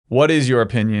What is your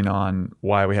opinion on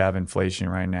why we have inflation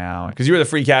right now? Because you were the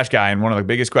free cash guy, and one of the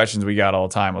biggest questions we got all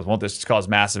the time was, won't this cause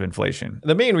massive inflation?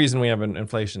 The main reason we have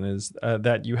inflation is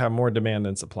that you have more demand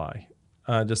than supply.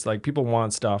 Just like people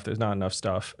want stuff, there's not enough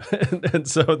stuff. and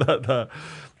so the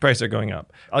prices are going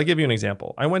up. I'll give you an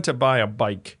example. I went to buy a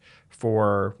bike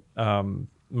for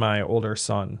my older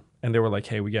son, and they were like,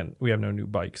 hey, we have no new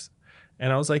bikes.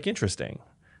 And I was like, interesting.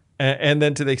 And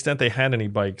then to the extent they had any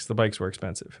bikes, the bikes were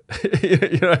expensive.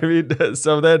 You know what I mean?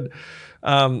 So then,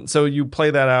 so you play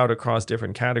that out across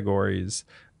different categories.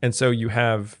 And so you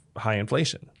have high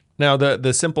inflation. Now,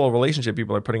 the simple relationship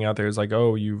people are putting out there is like,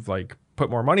 oh, you've like put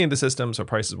more money in the system, so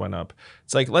prices went up.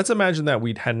 It's like, let's imagine that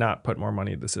we had not put more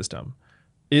money in the system.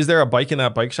 Is there a bike in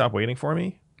that bike shop waiting for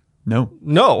me? No.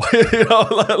 You know,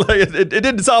 like it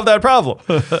didn't solve that problem.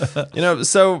 You know,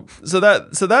 so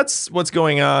that's what's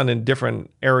going on in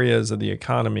different areas of the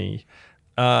economy,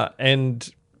 and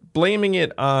blaming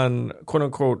it on quote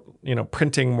unquote, you know,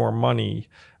 printing more money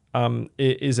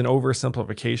is an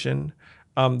oversimplification.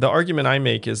 The argument I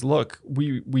make is, look,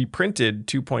 we printed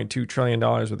 $2.2 trillion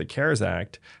with the CARES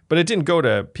Act, but it didn't go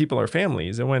to people or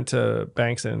families. It went to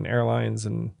banks and airlines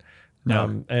and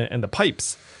the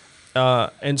pipes.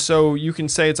 And so you can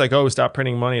say it's like, oh, stop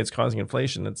printing money, it's causing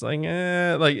inflation. It's like,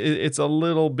 it's a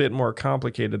little bit more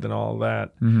complicated than all of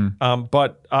that. Mm-hmm.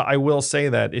 But I will say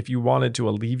that if you wanted to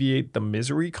alleviate the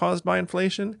misery caused by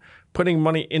inflation, putting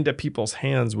money into people's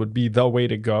hands would be the way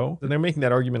to go. And they're making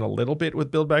that argument a little bit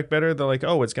with Build Back Better. They're like,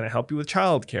 oh, it's going to help you with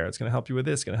childcare. It's going to help you with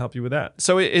this, it's going to help you with that.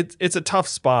 So it's a tough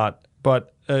spot,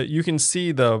 but you can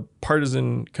see the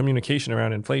partisan communication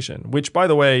around inflation, which, by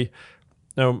the way,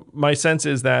 my sense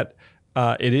is that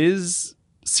it is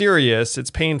serious, it's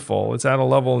painful, it's at a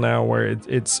level now where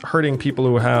it's hurting people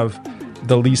who have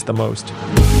the least the most.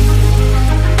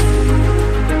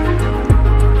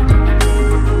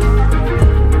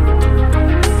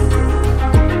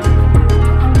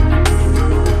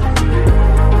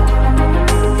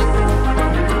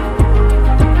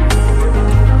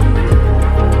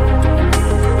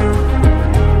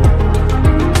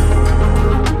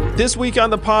 This week on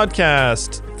the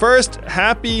podcast, first,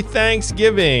 happy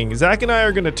Thanksgiving. Zach and I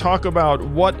are going to talk about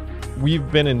what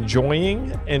we've been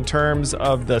enjoying in terms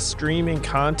of the streaming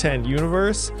content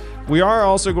universe. We are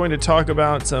also going to talk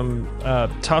about some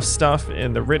tough stuff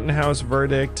in the Rittenhouse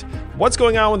verdict, what's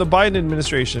going on with the Biden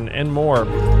administration, and more.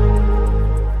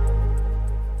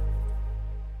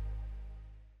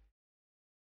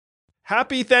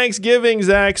 Happy Thanksgiving,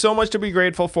 Zach. So much to be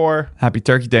grateful for. Happy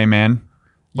Turkey Day, man.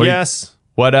 Yes.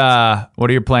 What are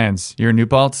your plans? You're in New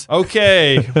Paltz?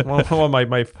 Okay. Well,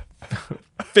 my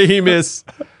famous,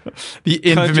 the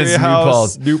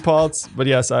infamous New Paltz. But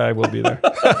yes, I will be there.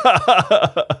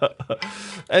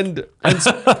 and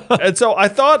so I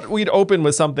thought we'd open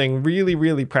with something really,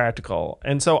 really practical.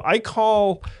 And so I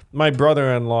call my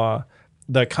brother-in-law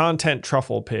the content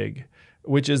truffle pig,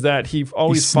 which is that he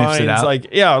always finds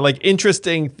like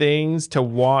interesting things to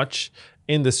watch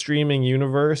in the streaming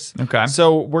universe. Okay.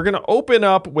 So we're going to open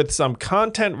up with some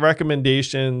content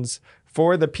recommendations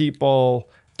for the people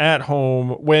at home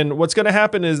when what's going to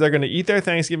happen is they're going to eat their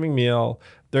Thanksgiving meal.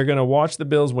 They're going to watch the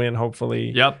Bills win,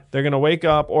 hopefully. Yep. They're going to wake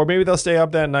up, or maybe they'll stay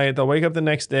up that night. They'll wake up the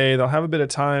next day. They'll have a bit of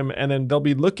time, and then they'll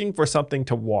be looking for something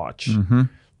to watch. Mm-hmm.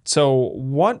 So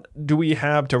what do we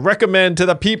have to recommend to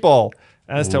the people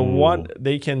as to what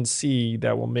they can see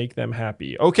that will make them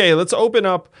happy? Okay, let's open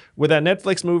up with that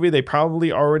Netflix movie they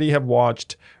probably already have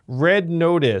watched, Red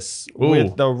Notice,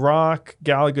 with The Rock,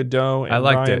 Gal Gadot, and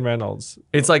Ryan Reynolds.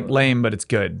 It's like lame, but it's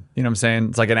good. You know what I'm saying?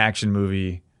 It's like an action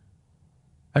movie.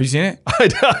 Have you seen it?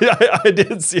 I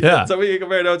did see it. So we can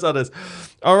compare notes on this.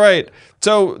 All right.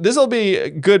 So this will be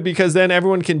good because then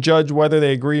everyone can judge whether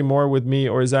they agree more with me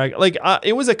or Zach. Like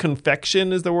it was a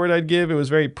confection is the word I'd give. It was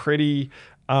very pretty.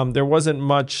 There wasn't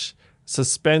much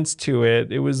suspense to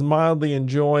it. It was mildly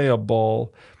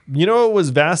enjoyable. You know, it was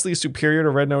vastly superior to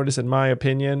Red Notice, in my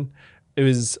opinion. It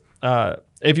was,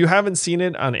 if you haven't seen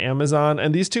it on Amazon,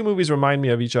 and these two movies remind me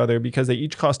of each other because they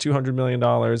each cost $200 million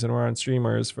and were on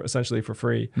streamers essentially for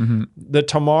free. Mm-hmm. The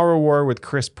Tomorrow War with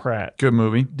Chris Pratt. Good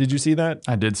movie. Did you see that?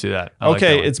 I did see that.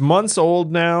 Okay, it's months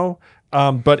old now.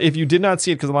 But if you did not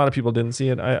see it, because a lot of people didn't see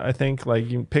it, I think like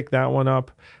you can pick that one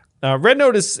up. Red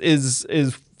Notice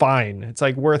is fine. It's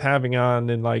like worth having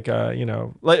on, and like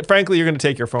like frankly, you're going to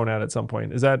take your phone out at some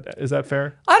point. Is that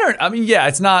fair? Yeah,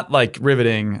 it's not like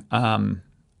riveting,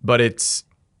 but it's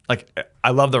like I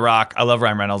love The Rock, I love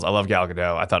Ryan Reynolds, I love Gal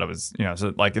Gadot. I thought it was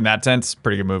so like in that sense,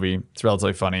 pretty good movie. It's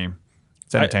relatively funny.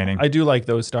 It's entertaining. I do like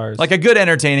those stars. Like a good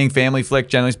entertaining family flick,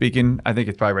 generally speaking. I think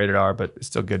it's probably rated R, but it's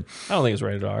still good. I don't think it's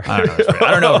rated R. I don't know.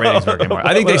 I don't know what ratings work anymore.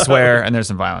 I think they swear and there's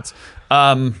some violence.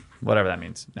 Whatever that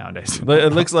means nowadays. But it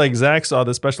looks like Zach saw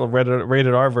the special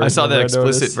rated R version. I saw the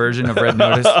explicit version of Red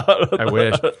Notice. I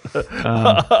wish.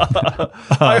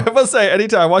 I must say,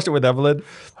 anytime I watched it with Evelyn,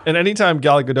 and anytime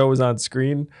Gal Gadot was on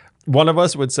screen, one of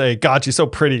us would say, "God, she's so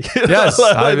pretty." Yes,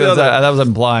 that was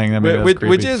implying. I mean,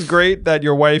 which is great that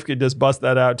your wife could just bust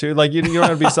that out too. Like you don't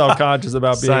have to be self-conscious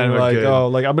about being like, good. oh,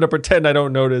 like I'm gonna pretend I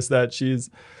don't notice that she's.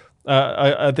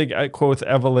 I think I quote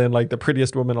Evelyn like the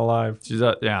prettiest woman alive. She's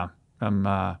yeah.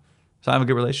 So I have a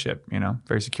good relationship,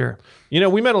 very secure.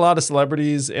 We met a lot of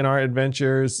celebrities in our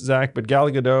adventures, Zach, but Gal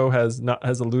Gadot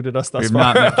has eluded us thus We've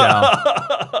far. not met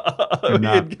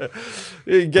Gal.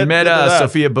 We met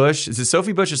Sophia Bush. Is it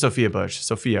Sophie Bush or Sophia Bush?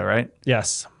 Sophia, right?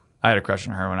 Yes. I had a crush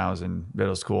on her when I was in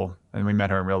middle school, and we met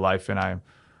her in real life, and I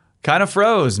kind of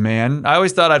froze, man. I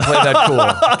always thought I'd play that cool.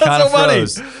 Kind of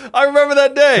froze. Funny. I remember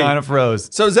that day. Kind of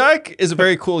froze. So Zach is a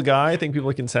very cool guy. I think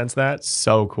people can sense that.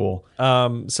 So cool. I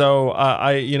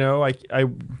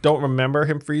don't remember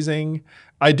him freezing.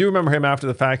 I do remember him after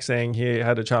the fact saying he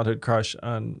had a childhood crush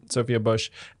on Sophia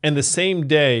Bush. And the same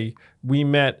day we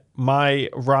met my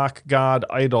rock god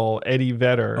idol, Eddie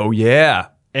Vedder. Oh, yeah.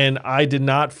 And I did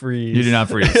not freeze. You did not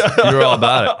freeze. You were all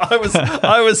about it.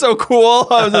 I was so cool.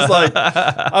 I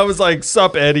was like,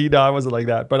 sup, Eddie. No, I wasn't like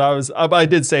that. But I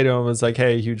did say to him, I was like,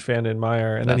 hey, huge fan,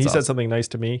 admire. And then he said something nice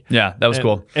to me. Yeah, that was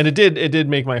cool. And it did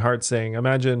make my heart sing.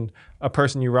 Imagine a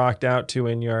person you rocked out to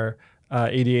in your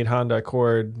 88 Honda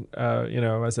Accord,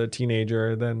 as a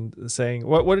teenager, then saying,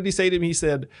 what did he say to me? He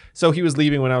said, so he was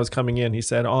leaving when I was coming in. He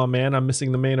said, oh man, I'm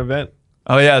missing the main event.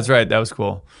 Oh yeah, that's right. That was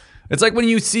cool. It's like when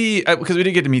you see, because we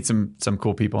did get to meet some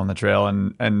cool people on the trail,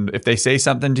 and if they say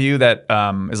something to you that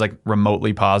is like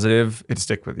remotely positive, it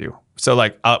stick with you. So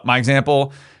like my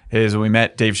example is when we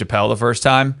met Dave Chappelle the first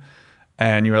time,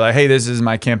 and you were like, hey, this is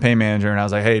my campaign manager. And I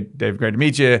was like, hey, Dave, great to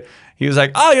meet you. He was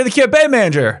like, oh, you're the campaign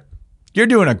manager. You're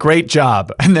doing a great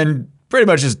job. And then pretty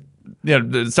much just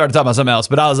started talking about something else.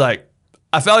 But I was like,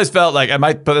 I always felt like I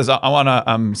might put this. I want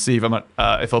to see if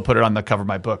I'll put it on the cover of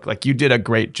my book. Like you did a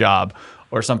great job.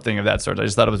 Or something of that sort. I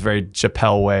just thought it was a very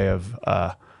Chappelle way of.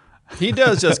 He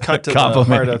does just cut to the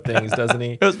heart of things, doesn't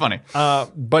he? It was funny.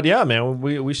 But yeah, man,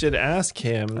 we should ask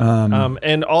him.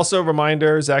 And also,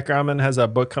 reminder: Zach Grauman has a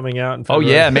book coming out in February. Oh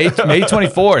yeah, May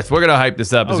 24th. We're gonna hype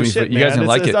this up. Oh shit, you guys didn't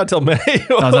like it. It's not till May.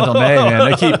 No, it's not till May,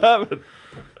 man.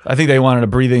 I think they wanted a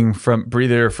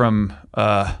breather from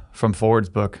Ford's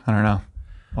book. I don't know.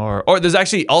 Or there's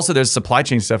actually also there's supply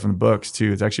chain stuff in the books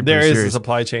too. It's actually there is serious. a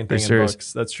supply chain thing in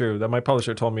books. That's true. That my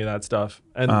publisher told me that stuff,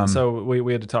 and so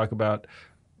we had to talk about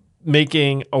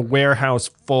making a warehouse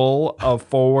full of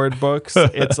Forward books.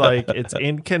 It's like it's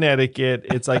in Connecticut.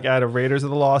 It's like out of Raiders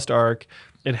of the Lost Ark.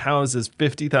 It houses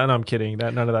 50,000. No, I'm kidding.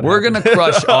 None of that. We're gonna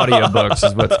crush audiobooks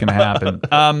is what's gonna happen.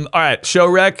 All right, show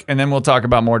rec, and then we'll talk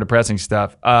about more depressing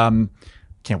stuff.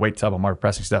 Can't wait to talk about more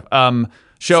depressing stuff.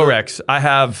 Show recs. I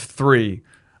have 3.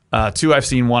 2 I've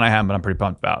seen, 1 I haven't, but I'm pretty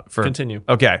pumped about. Continue.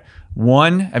 Okay.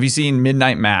 1, have you seen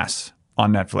Midnight Mass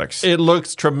on Netflix? It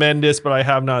looks tremendous, but I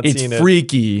have not seen it. It's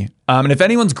freaky. And if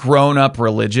anyone's grown up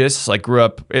religious, like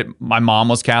my mom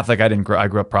was Catholic. I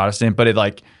grew up Protestant,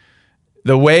 but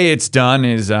the way it's done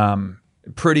is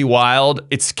pretty wild.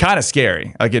 It's kind of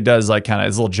scary. Like it does it's a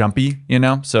little jumpy,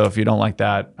 So if you don't like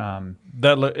that,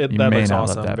 that looks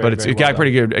awesome. That. But it got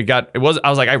pretty good. I was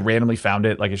like, I randomly found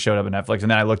it. Like it showed up on Netflix,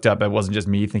 and then I looked up. It wasn't just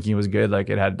me thinking it was good. Like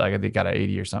it had, I think, got an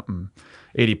 80 or something,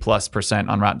 80+%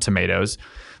 on Rotten Tomatoes.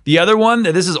 The other one,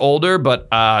 this is older, but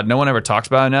no one ever talks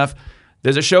about it enough.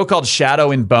 There's a show called Shadow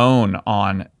and Bone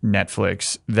on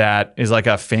Netflix that is like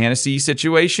a fantasy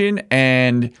situation,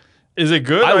 and is it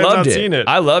good? I loved it. Seen it.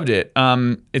 I loved it.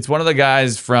 It's one of the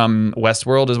guys from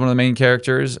Westworld is one of the main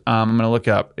characters. I'm gonna look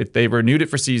up. They renewed it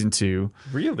for season 2.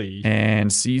 Really?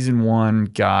 And season 1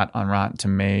 got on Rotten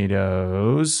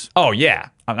Tomatoes. Oh yeah,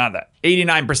 I'm not that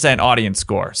 89% audience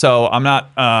score. So I'm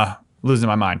not losing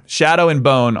my mind. Shadow and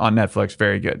Bone on Netflix,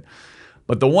 very good.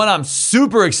 But the one I'm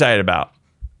super excited about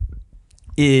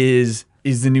is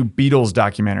the new Beatles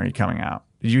documentary coming out.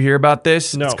 Did you hear about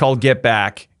this? No. It's called Get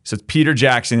Back. So it's Peter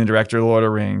Jackson, the director of Lord of the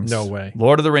Rings. No way.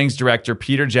 Lord of the Rings director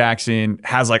Peter Jackson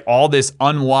has like all this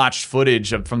unwatched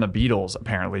footage from the Beatles,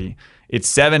 apparently. It's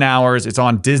 7 hours. It's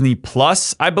on Disney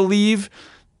Plus, I believe.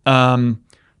 Don't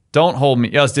hold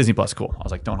me. Oh, it's Disney Plus. Cool. I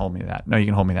was like, don't hold me to that. No, you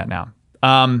can hold me to that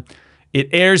now. It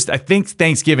airs, I think,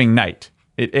 Thanksgiving night.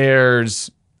 It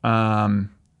airs,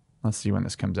 let's see when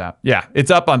this comes out. Yeah, it's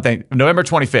up on November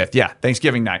 25th. Yeah,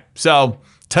 Thanksgiving night. So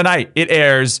tonight it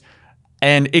airs,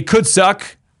 and it could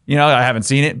suck. You know, I haven't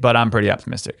seen it, but I'm pretty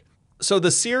optimistic. So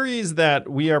the series that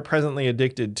we are presently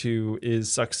addicted to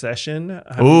is Succession.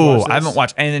 Have you Ooh, watched I this? haven't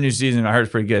watched any of the new season. I heard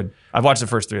it's pretty good. I've watched the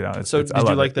first 3 though. So did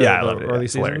you like the I loved it. early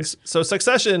It's seasons? hilarious. So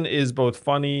Succession is both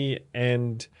funny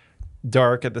and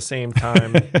dark at the same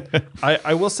time.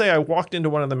 I will say I walked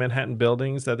into one of the Manhattan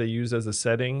buildings that they used as a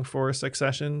setting for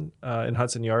Succession in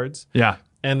Hudson Yards. Yeah.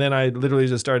 And then I literally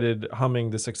just started humming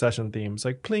the Succession themes,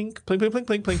 like plink, plink, plink,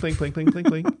 plink, plink, plink, plink, plink, plink, plink,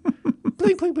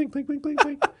 plink, plink, plink, plink, plink, plink,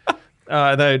 plink.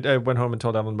 And then I went home and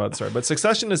told Evelyn about the story. But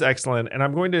Succession is excellent, and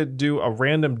I'm going to do a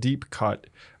random deep cut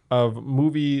of a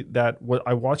movie that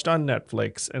I watched on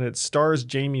Netflix, and it stars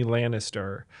Jamie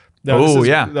Lannister. Now,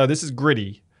 this is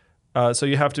gritty, so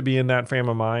you have to be in that frame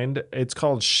of mind. It's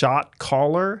called Shot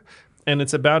Caller, and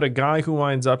it's about a guy who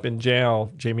winds up in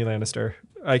jail, Jamie Lannister.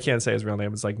 I can't say his real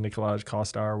name. It's like Nikolaj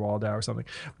Coster-Waldau or something.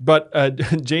 But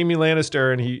Jamie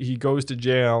Lannister, and he goes to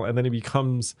jail, and then he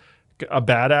becomes a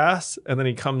badass, and then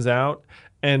he comes out,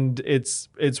 and it's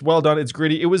well done. It's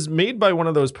gritty. It was made by one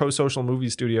of those pro-social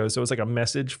movie studios, so it's like a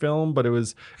message film, but it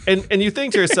was and you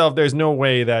think to yourself, there's no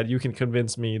way that you can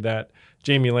convince me that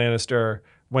Jamie Lannister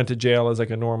went to jail as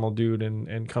like a normal dude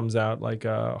and comes out like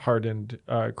a hardened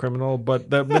criminal,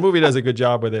 but the movie does a good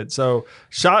job with it. So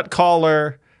Shot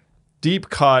Caller, deep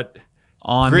cut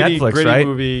On gritty Netflix, right?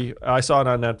 movie. I saw it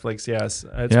on Netflix. Yes,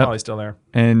 it's probably still there.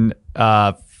 And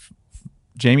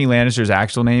Jamie Lannister's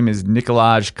actual name is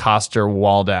Nikolaj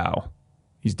Coster-Waldau.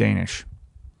 He's Danish.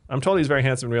 I'm told he's very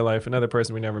handsome in real life. Another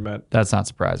person we never met. That's not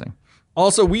surprising.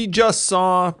 Also, we just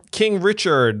saw King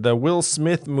Richard, the Will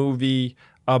Smith movie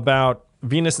about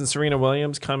Venus and Serena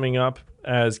Williams coming up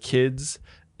as kids.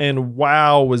 And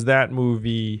wow, was that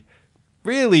movie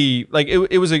really, like,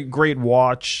 it was a great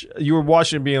watch. You were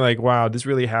watching it being like, wow, this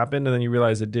really happened. And then you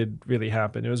realize it did really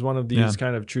happen. It was one of these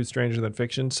kind of truth stranger than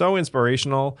fiction. So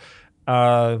inspirational.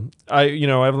 Evelyn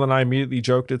and I immediately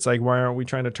joked, it's like, why aren't we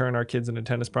trying to turn our kids into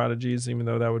tennis prodigies, even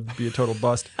though that would be a total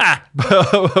bust.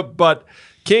 But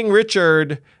King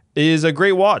Richard is a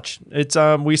great watch. It's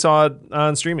we saw it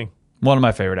on streaming. One of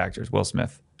my favorite actors, Will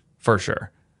Smith, for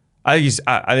sure. I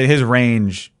think his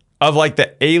range of like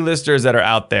the A-listers that are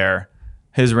out there,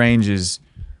 his range is,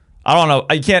 I don't know.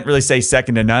 I can't really say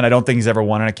second to none. I don't think he's ever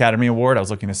won an Academy Award. I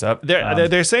was looking this up.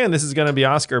 They're saying this is going to be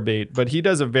Oscar bait, but he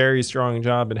does a very strong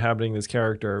job inhabiting this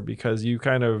character because you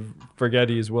kind of forget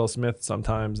he's Will Smith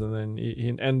sometimes, and then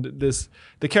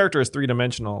the character is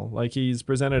 3-dimensional. Like, he's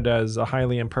presented as a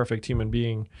highly imperfect human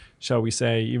being, shall we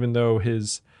say, even though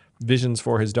his visions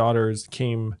for his daughters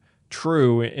came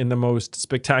true in the most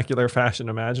spectacular fashion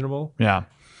imaginable. Yeah.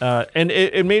 And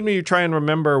it made me try and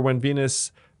remember when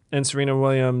Venus and Serena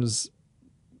Williams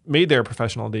made their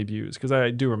professional debuts, because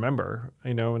I do remember,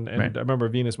 and right. I remember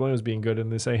Venus Williams being good, and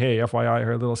they say, hey, FYI,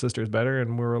 her little sister's better,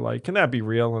 and we were like, can that be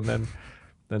real? And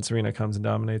then Serena comes and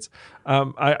dominates.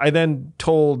 I then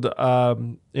told,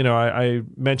 I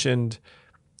mentioned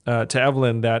to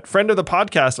Evelyn that friend of the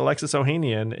podcast, Alexis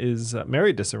Ohanian, is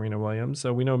married to Serena Williams,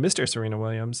 so we know Mr. Serena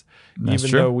Williams. That's even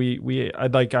true.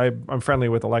 though I'm friendly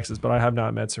with Alexis, but I have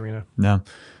not met Serena. No.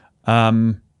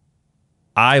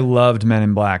 I loved Men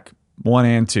in Black 1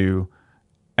 and 2,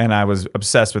 and I was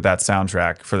obsessed with that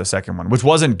soundtrack for the second one, which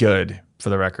wasn't good, for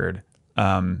the record.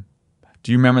 Do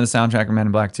you remember the soundtrack of Men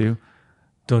in Black 2?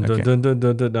 Dun, dun, dun, dun,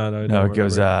 dun, dun, dun, No, it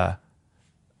goes, the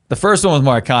first one was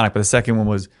more iconic, but the second one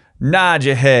was, nod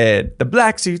your head, the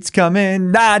black suit's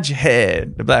coming, nod your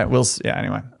head.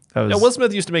 Anyway. Will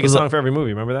Smith used to make a song for every movie.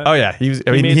 Remember that? Oh yeah,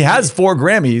 he has 4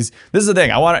 Grammys. This is the thing.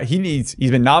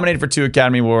 He's been nominated for 2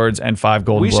 Academy Awards and 5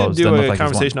 Golden Globes. We should do a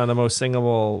conversation on the most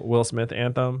singable Will Smith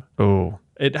anthem. Oh,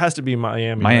 it has to be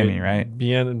Miami. Miami, right?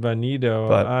 Bienvenido,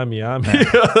 But- Ami. Wild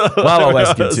Wild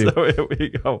West good too. So here we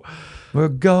go. We're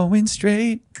going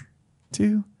straight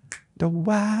to the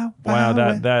Wild Wow,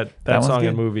 Wild that one's song good.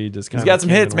 and movie just kind He's of got some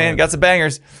hits, man. Got some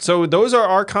bangers. So those are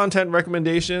our content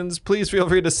recommendations. Please feel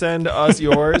free to send us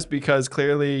yours, because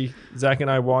clearly Zach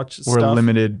and I watch We're stuff.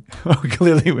 limited.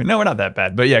 Clearly, we're not that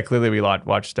bad. But yeah, clearly we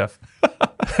watch stuff.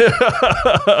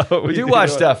 We do watch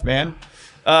stuff, man.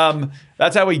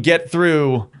 That's how we get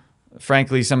through,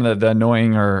 frankly, some of the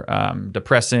annoying or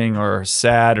depressing or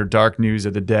sad or dark news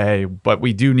of the day. But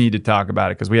we do need to talk about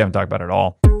it, because we haven't talked about it at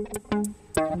all.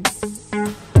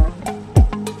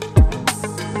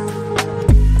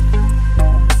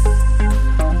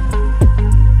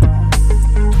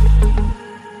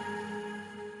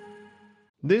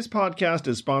 This podcast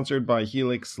is sponsored by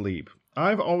Helix Sleep.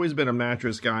 I've always been a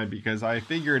mattress guy, because I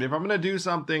figured if I'm going to do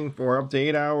something for up to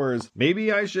 8 hours,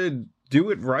 maybe I should do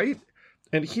it right.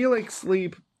 And Helix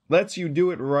Sleep lets you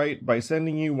do it right by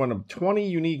sending you one of 20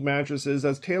 unique mattresses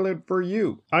that's tailored for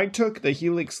you. I took the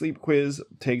Helix Sleep Quiz,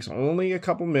 takes only a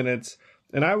couple minutes,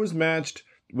 and I was matched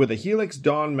with a Helix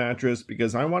Dawn mattress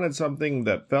because I wanted something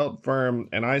that felt firm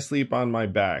and I sleep on my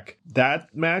back.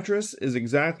 That mattress is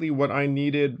exactly what I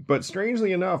needed, but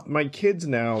strangely enough, my kids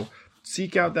now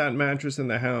seek out that mattress in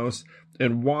the house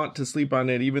and want to sleep on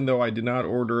it even though I did not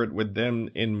order it with them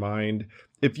in mind.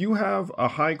 If you have a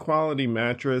high quality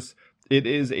mattress, it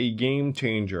is a game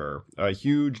changer, a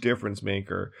huge difference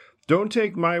maker. Don't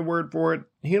take my word for it.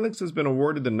 Helix has been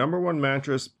awarded the #1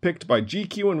 mattress picked by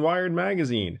GQ and Wired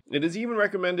magazine. It is even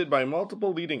recommended by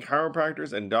multiple leading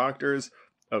chiropractors and doctors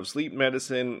of sleep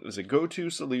medicine as a go-to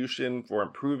solution for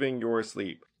improving your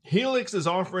sleep. Helix is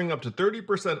offering up to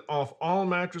 30% off all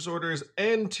mattress orders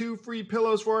and 2 free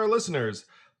pillows for our listeners.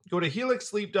 Go to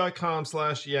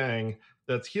helixsleep.com/yang.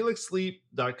 That's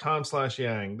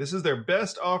helixsleep.com/yang. This is their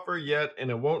best offer yet, and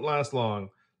it won't last long.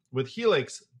 With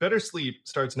Helix, better sleep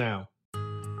starts now.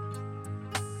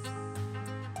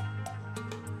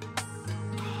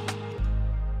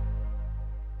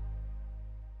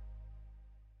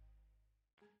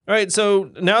 All right,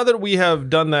 so now that we have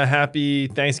done the happy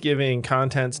Thanksgiving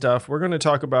content stuff, we're going to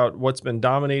talk about what's been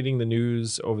dominating the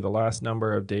news over the last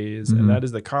number of days, and that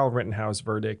is the Kyle Rittenhouse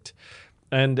verdict.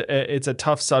 And it's a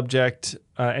tough subject.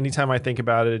 Anytime I think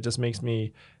about it, it just makes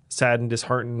me sad and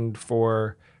disheartened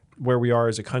for where we are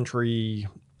as a country.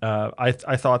 I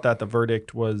thought that the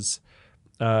verdict was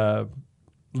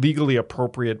legally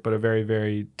appropriate, but a very,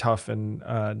 very tough and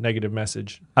negative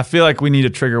message. I feel like we need a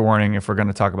trigger warning if we're going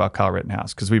to talk about Kyle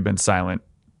Rittenhouse because we've been silent,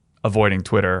 avoiding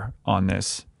Twitter on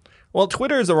this. Well,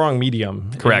 Twitter is the wrong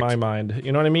medium Correct. in my mind.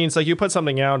 You know what I mean? It's like you put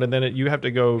something out and then you have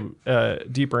to go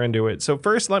deeper into it. So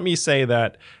first, let me say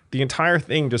that the entire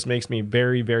thing just makes me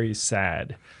very, very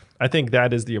sad. I think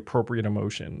that is the appropriate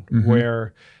emotion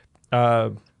where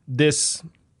this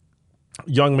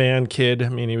young man, kid, I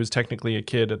mean, he was technically a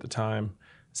kid at the time,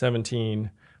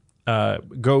 17,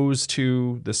 goes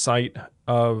to the site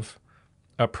of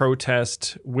a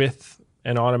protest with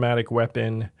an automatic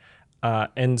weapon,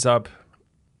 ends up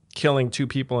killing 2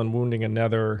 people and wounding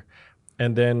another,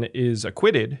 and then is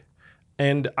acquitted.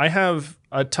 And I have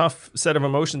a tough set of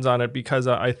emotions on it because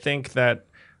I think that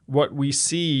what we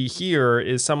see here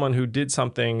is someone who did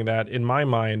something that, in my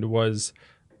mind, was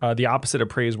the opposite of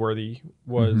praiseworthy,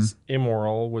 was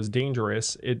immoral, was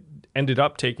dangerous. It ended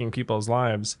up taking people's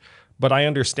lives. But I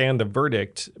understand the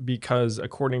verdict because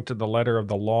according to the letter of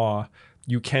the law,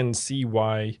 you can see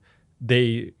why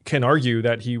they can argue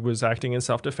that he was acting in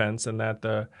self-defense and that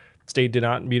the state did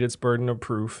not meet its burden of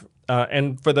proof.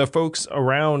 And for the folks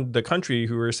around the country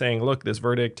who are saying, look, this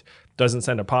verdict doesn't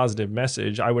send a positive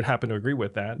message, I would happen to agree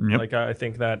with that. Yep. Like, I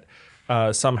think that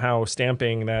somehow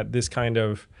stamping that this kind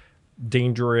of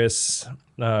dangerous,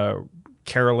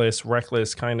 careless,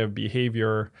 reckless kind of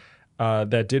behavior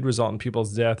that did result in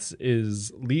people's deaths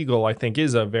is legal, I think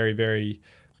is a very, very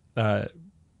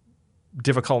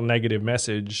difficult negative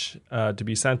message to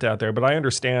be sent out there. But I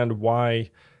understand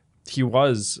why he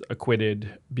was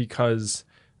acquitted because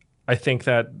I think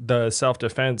that the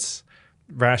self-defense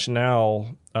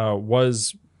rationale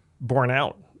was borne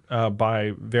out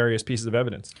by various pieces of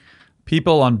evidence.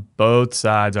 People on both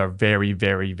sides are very,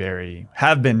 very, very,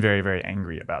 have been very, very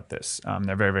angry about this.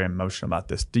 They're very, very emotional about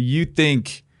this. Do you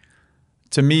think,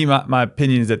 to me, my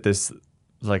opinion is that this is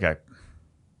like a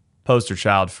poster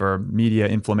child for media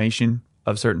inflammation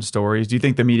of certain stories. Do you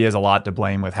think the media has a lot to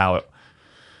blame with how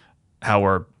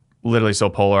we're literally so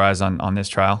polarized on this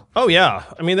trial? Oh, yeah.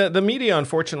 I mean, the media,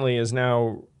 unfortunately, is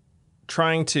now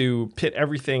trying to pit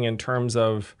everything in terms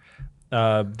of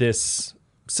this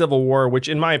civil war, which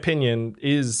in my opinion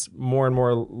is more and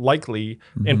more likely,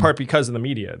 in part because of the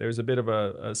media. There's a bit of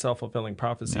a self-fulfilling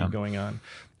prophecy going on.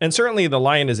 And certainly the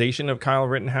lionization of Kyle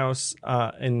Rittenhouse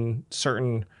in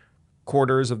certain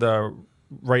quarters of the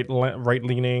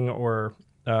right-leaning or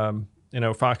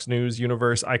Fox News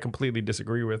universe, I completely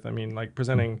disagree with. I mean, like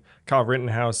presenting Kyle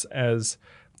Rittenhouse as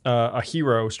a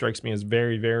hero strikes me as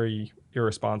very, very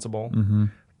irresponsible.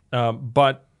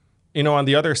 But on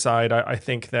the other side, I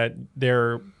think that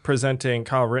they're presenting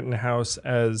Kyle Rittenhouse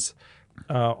as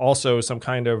also some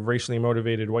kind of racially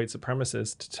motivated white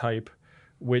supremacist type,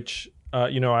 which,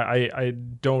 I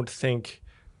don't think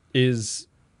is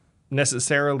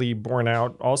necessarily borne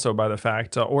out also by the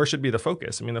fact, or should be the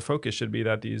focus. I mean, the focus should be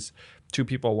that these 2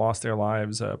 people lost their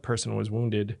lives, a person was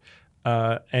wounded.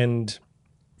 And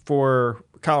for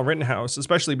Kyle Rittenhouse,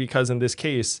 especially because in this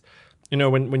case,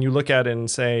 when you look at it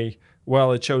and say,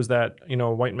 well, it shows that,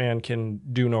 a white man can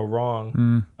do no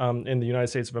wrong in the United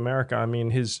States of America. I mean,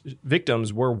 his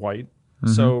victims were white.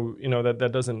 So,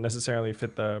 that doesn't necessarily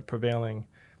fit the prevailing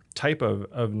type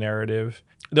of narrative.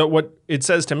 What it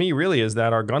says to me really is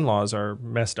that our gun laws are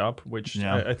messed up, which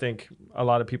I think a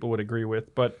lot of people would agree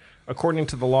with. But according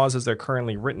to the laws as they're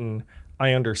currently written,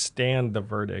 I understand the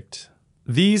verdict.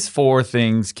 These 4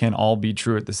 things can all be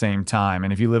true at the same time.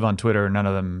 And if you live on Twitter,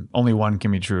 only one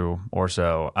can be true or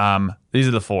so. These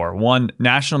are the 4. 1,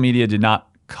 national media did not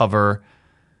cover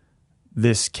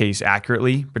this case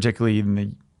accurately, particularly in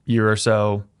the year or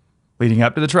so leading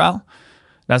up to the trial.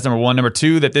 That's number 1. Number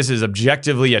 2, that this is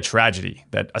objectively a tragedy,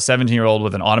 that a 17-year-old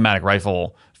with an automatic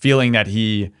rifle feeling that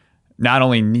he not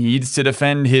only needs to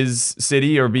defend his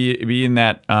city or be in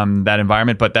that that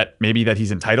environment, but that maybe that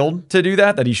he's entitled to do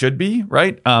that he should be,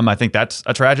 right? I think that's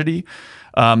a tragedy.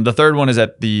 The third one is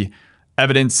that the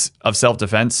evidence of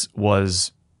self-defense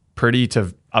was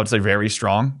I would say very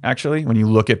strong, actually, when you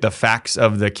look at the facts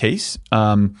of the case.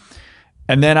 And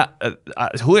then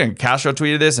Julian Castro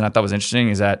tweeted this, and I thought was interesting,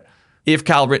 is that if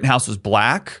Kyle Rittenhouse was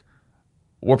black,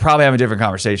 we're probably having a different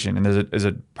conversation, and there's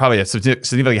probably a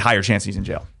significantly higher chance he's in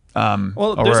jail.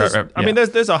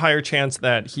 There's a higher chance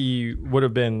that he would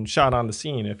have been shot on the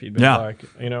scene if he'd been black.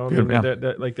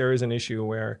 There is an issue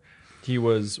where he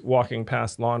was walking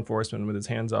past law enforcement with his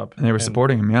hands up, and they were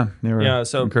supporting him. Yeah, they were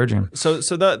encouraging him. So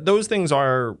those things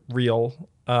are real,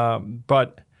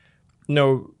 but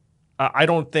no, I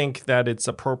don't think that it's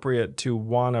appropriate to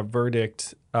want a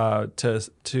verdict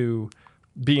to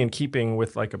be in keeping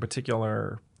with like a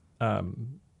particular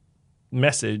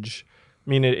message. I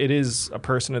mean, it is a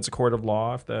person, it's a court of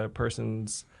law. If the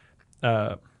person's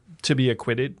to be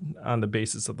acquitted on the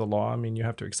basis of the law, I mean, you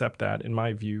have to accept that, in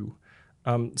my view.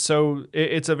 So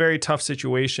it's a very tough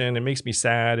situation. It makes me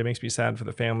sad. It makes me sad for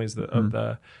the families of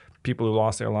the people who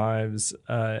lost their lives.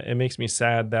 It makes me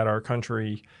sad that our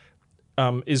country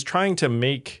is trying to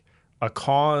make a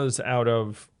cause out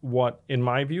of what, in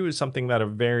my view, is something that a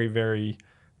very, very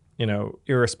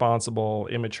irresponsible,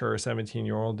 immature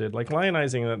 17-year-old did. Like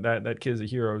lionizing that kid as a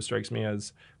hero strikes me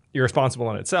as irresponsible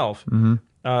in itself.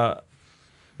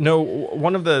 No,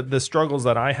 one of the struggles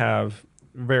that I have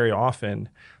very often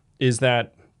is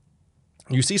that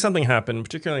you see something happen,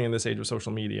 particularly in this age of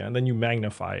social media, and then you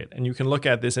magnify it. And you can look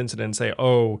at this incident and say,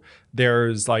 oh,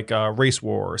 there's like a race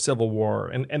war or civil war.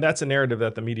 And that's a narrative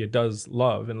that the media does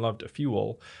love to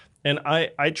fuel. And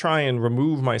I try and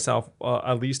remove myself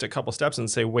at least a couple steps and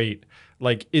say, wait,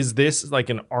 like, is this like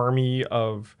an army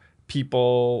of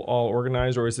people all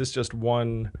organized, or is this just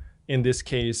one, in this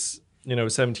case,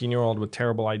 17-year-old with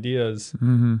terrible ideas?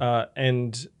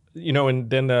 And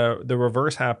then the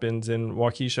reverse happens in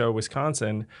Waukesha,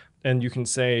 Wisconsin, and you can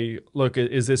say, look,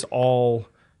 is this all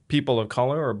people of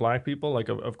color or black people? Like,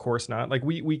 of course not. Like,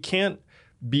 we can't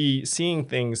be seeing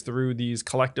things through these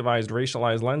collectivized,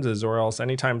 racialized lenses, or else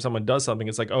anytime someone does something,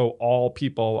 it's like, oh, all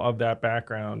people of that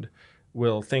background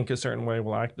will think a certain way,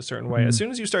 will act a certain way. As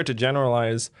soon as you start to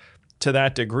generalize to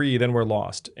that degree, then we're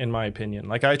lost, in my opinion.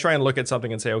 Like, I try and look at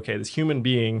something and say, okay, this human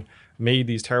being made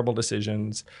these terrible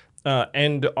decisions,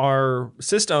 and our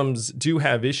systems do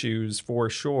have issues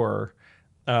for sure.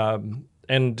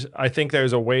 And I think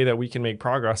there's a way that we can make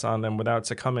progress on them without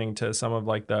succumbing to some of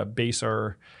like the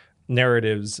baser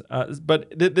narratives.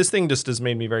 But this thing just has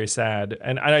made me very sad.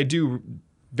 And I do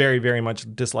very, very much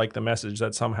dislike the message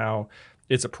that somehow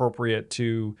it's appropriate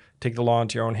to take the law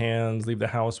into your own hands, leave the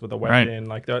house with a weapon.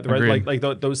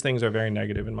 Right. Those things are very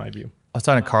negative in my view. I was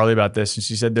talking to Carly about this, and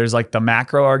she said there's like the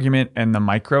macro argument and the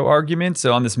micro argument.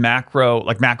 So on this macro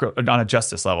on a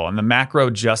justice level, and the macro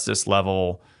justice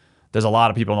level, there's a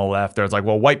lot of people on the left. There's like,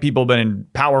 well, white people have been in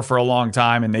power for a long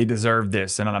time and they deserve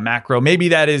this. And on a macro, maybe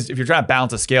that is, if you're trying to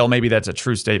balance a scale, maybe that's a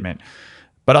true statement.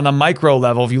 But on the micro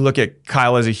level, if you look at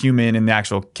Kyle as a human in the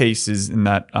actual cases, in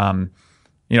that,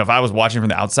 if I was watching from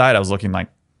the outside, I was looking like,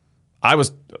 I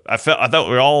thought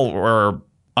we all were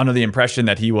under the impression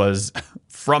that he was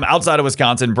from outside of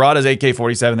Wisconsin, brought his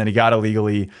AK-47 that he got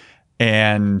illegally,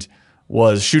 and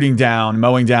was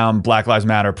mowing down Black Lives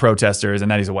Matter protesters,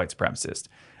 and that he's a white supremacist.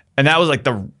 And that was like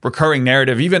the recurring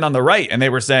narrative, even on the right. And they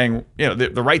were saying,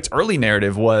 the right's early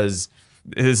narrative was,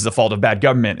 this is the fault of bad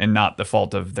government and not the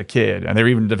fault of the kid. And they were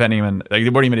even defending him. And they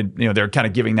weren't even, they're kind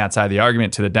of giving that side of the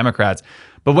argument to the Democrats.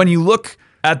 But when you look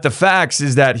at the facts,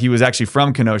 is that he was actually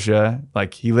from Kenosha.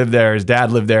 Like, he lived there. His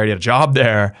dad lived there. He had a job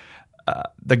there.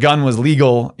 The gun was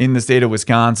legal in the state of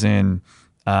Wisconsin.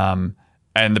 And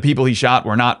the people he shot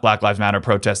were not Black Lives Matter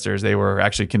protesters. They were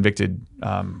actually convicted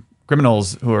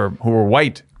criminals who were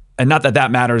white. And not that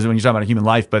matters when you're talking about a human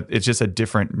life, but it's just a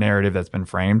different narrative that's been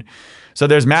framed. So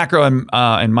there's macro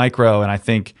and micro, and I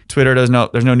think Twitter there's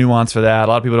no nuance for that.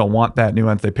 A lot of people don't want that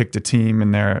nuance. They picked a team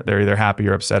and they're either happy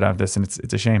or upset of this, and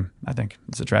it's a shame. I think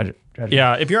it's a tragedy.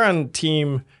 Yeah, if you're on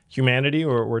Team Humanity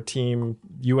or Team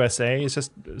USA, it's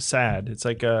just sad. It's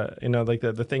like like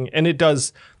the thing, and it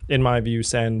does, in my view,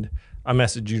 send a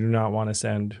message you do not want to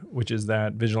send, which is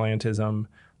that vigilantism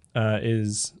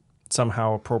is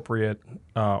somehow appropriate,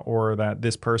 or that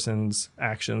this person's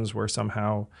actions were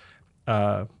somehow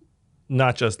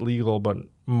not just legal but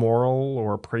moral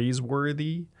or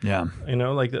praiseworthy. Yeah,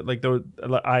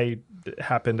 I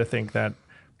happen to think that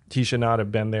he should not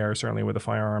have been there, certainly with a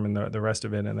firearm and the rest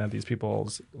of it, and that these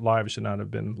people's lives should not have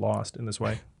been lost in this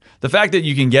way. The fact that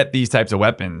you can get these types of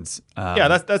weapons,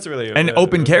 that's really and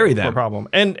open carry them, problem.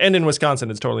 And in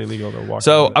Wisconsin, it's totally legal to walk.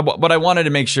 So, but I wanted to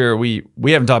make sure we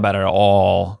haven't talked about it at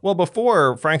all. Well,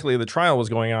 before, frankly, the trial was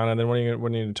going on, and then what do you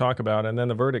need to talk about? And then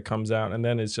the verdict comes out, and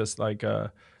then it's just like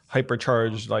a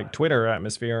hypercharged like Twitter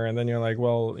atmosphere, and then you're like,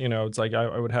 well, it's like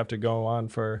I would have to go on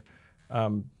for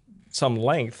some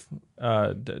length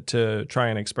to try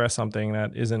and express something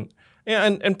that isn't.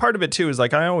 And part of it too is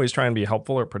like I always try and be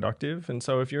helpful or productive. And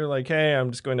so if you're like, hey,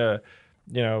 I'm just going to,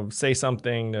 say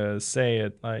something to say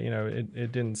it,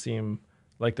 it didn't seem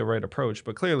like the right approach.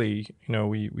 But clearly,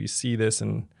 we see this,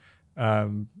 and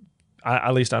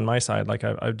at least on my side, like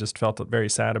I've just felt very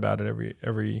sad about it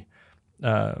every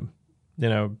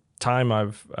time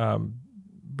I've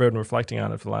been reflecting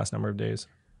on it for the last number of days.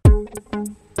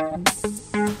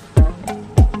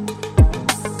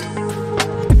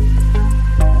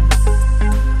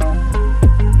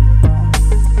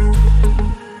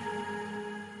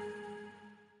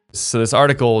 So this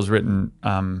article was written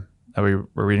that we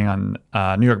were reading on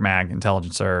New York Mag,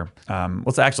 Intelligencer.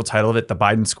 What's the actual title of it? The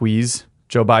Biden Squeeze,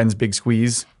 Joe Biden's Big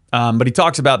Squeeze. But he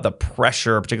talks about the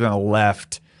pressure, particularly on the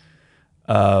left,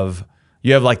 of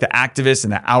you have like the activists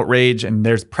and the outrage, and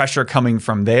there's pressure coming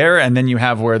from there, and then you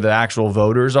have where the actual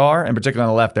voters are, and particularly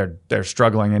on the left, they're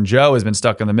struggling, and Joe has been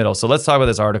stuck in the middle. So let's talk about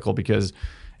this article because,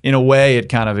 in a way, it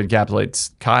kind of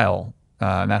encapsulates Kyle.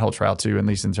 And that whole trial too, at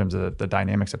least in terms of the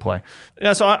dynamics at play.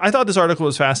 Yeah, so I thought this article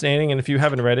was fascinating, and if you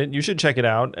haven't read it, you should check it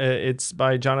out. It's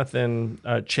by Jonathan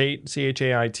Chait,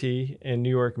 Chait, in New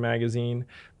York Magazine,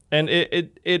 and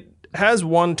it has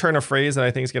one turn of phrase that I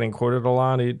think is getting quoted a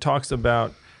lot. He talks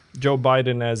about Joe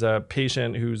Biden as a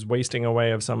patient who's wasting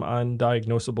away of some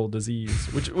undiagnosable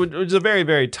disease, which is a very,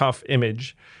 very tough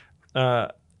image.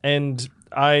 And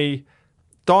I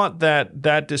thought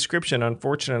that description,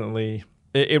 unfortunately,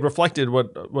 it reflected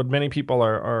what many people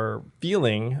are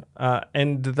feeling.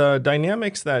 And the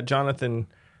dynamics that Jonathan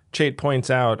Chait points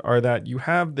out are that you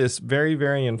have this very,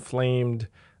 very inflamed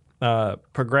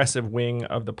progressive wing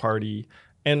of the party.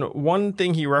 And one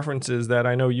thing he references that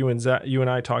I know you and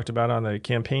I talked about on the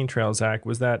campaign trail, Zach,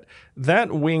 was that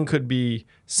wing could be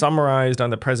summarized on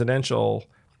the presidential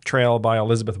trail by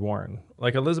Elizabeth Warren.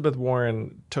 Like Elizabeth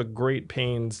Warren took great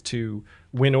pains to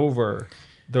win over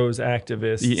those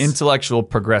activists. The intellectual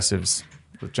progressives,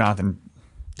 which Jonathan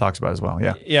talks about as well.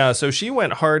 Yeah. Yeah. So she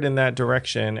went hard in that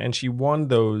direction, and she won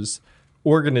those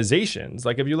organizations.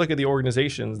 Like if you look at the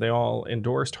organizations, they all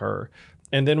endorsed her.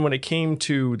 And then when it came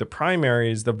to the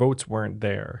primaries, the votes weren't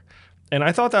there. And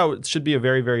I thought that should be a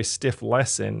very, very stiff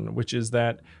lesson, which is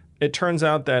that it turns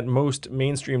out that most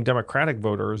mainstream Democratic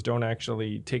voters don't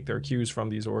actually take their cues from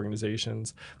these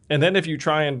organizations. And then if you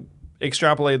try and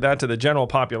extrapolate that to the general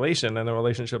population, then the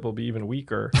relationship will be even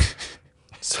weaker.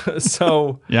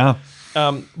 Yeah.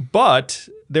 But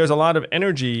there's a lot of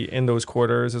energy in those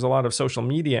quarters. There's a lot of social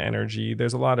media energy.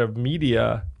 There's a lot of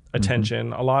media attention.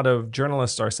 Mm-hmm. A lot of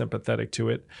journalists are sympathetic to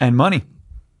it. And money.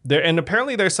 And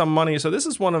apparently there's some money. So this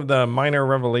is one of the minor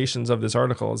revelations of this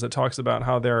article, is it talks about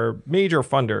how there are major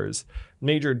funders,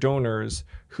 major donors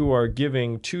who are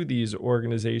giving to these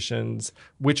organizations,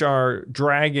 which are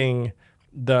dragging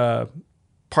the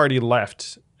party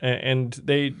left. And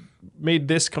they made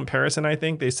this comparison, I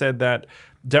think. They said that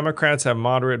Democrats have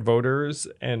moderate voters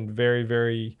and very,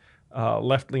 very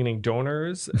left-leaning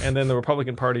donors. And then the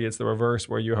Republican Party, it's the reverse,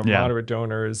 where you have moderate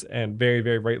donors and very,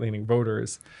 very right-leaning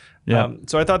voters. Yeah.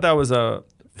 So I thought that was a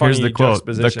funny Here's the quote.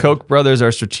 juxtaposition. The Koch brothers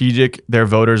are strategic. Their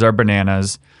voters are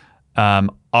bananas.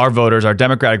 Our voters, our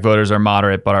Democratic voters, are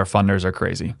moderate, but our funders are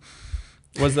crazy.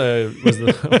 Was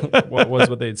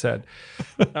what they'd said.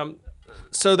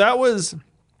 So that was,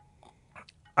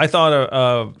 I thought,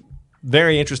 a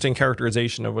very interesting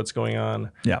characterization of what's going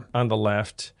on on the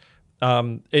left.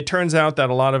 It turns out that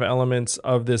a lot of elements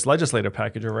of this legislative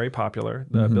package are very popular,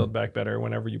 the Build Back Better.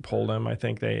 Whenever you poll them, I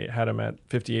think they had them at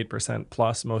 58%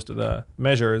 plus most of the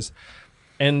measures.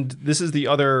 And this is the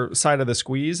other side of the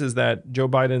squeeze, is that Joe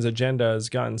Biden's agenda has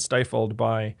gotten stifled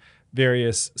by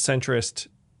various centrist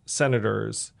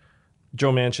senators,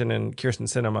 Joe Manchin and Kyrsten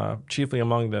Sinema, chiefly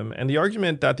among them. And the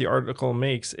argument that the article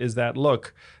makes is that,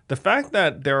 look, the fact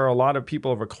that there are a lot of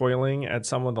people recoiling at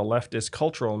some of the leftist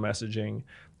cultural messaging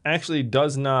actually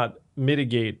does not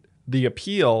mitigate the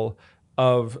appeal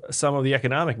of some of the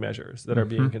economic measures that are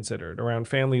being considered around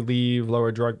family leave,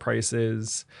 lower drug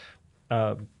prices,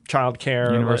 child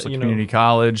care, universal community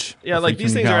college. Yeah, like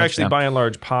these things are actually by and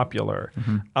large popular.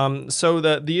 So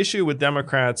the issue with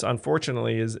Democrats,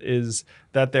 unfortunately, is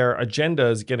that their agenda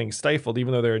is getting stifled,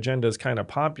 even though their agenda is kind of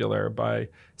popular by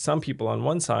some people on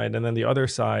one side, and then the other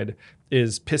side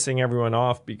is pissing everyone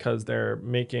off because they're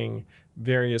making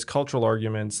various cultural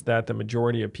arguments that the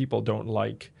majority of people don't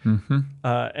like.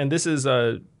 And this is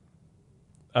a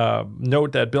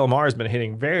note that Bill Maher has been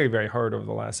hitting very, very hard over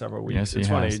the last several weeks. Yes, it's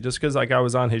funny, just because like I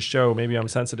was on his show, maybe I'm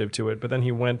sensitive to it, but then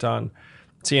he went on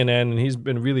CNN and he's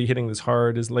been really hitting this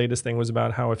hard. His latest thing was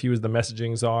about how if he was the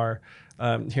messaging czar,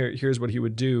 here's what he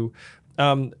would do.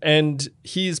 And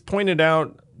he's pointed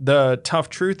out the tough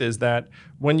truth is that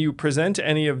when you present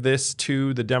any of this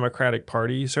to the Democratic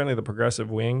Party, certainly the progressive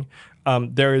wing,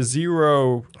 there is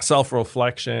zero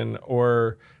self-reflection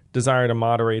or desire to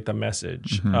moderate the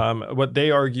message. What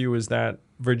they argue is that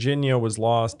Virginia was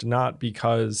lost not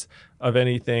because of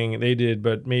anything they did,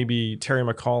 but maybe Terry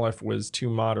McAuliffe was too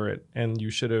moderate and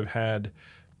you should have had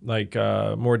like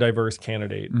a more diverse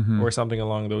candidate or something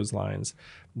along those lines.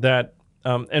 That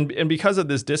and because of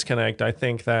this disconnect, I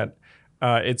think that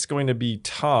it's going to be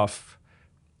tough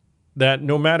that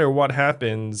no matter what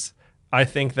happens, I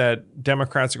think that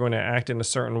Democrats are going to act in a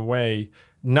certain way,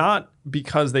 not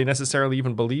because they necessarily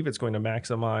even believe it's going to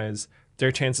maximize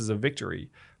their chances of victory.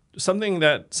 Something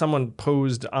that someone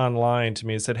posed online to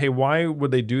me and said, hey, why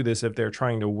would they do this if they're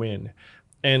trying to win?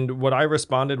 And what I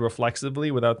responded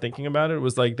reflexively without thinking about it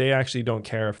was like, they actually don't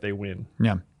care if they win.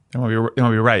 Yeah. They want to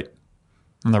be right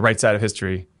on the right side of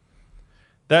history.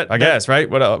 I guess, right?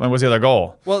 What else? What's the other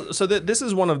goal? Well, so this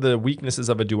is one of the weaknesses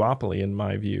of a duopoly, in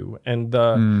my view. And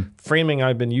the framing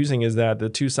I've been using is that the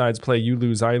two sides play you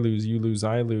lose, I lose, you lose,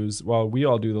 I lose, while we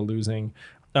all do the losing.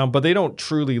 But they don't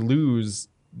truly lose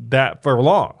that for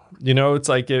long. You know, it's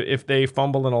like if they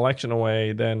fumble an election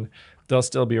away, then they'll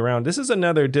still be around. This is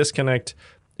another disconnect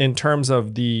in terms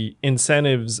of the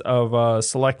incentives of a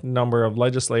select number of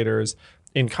legislators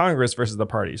in Congress versus the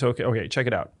party. So, okay, check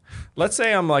it out. Let's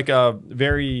say I'm like a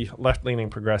very left-leaning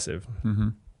progressive.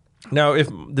 Now, if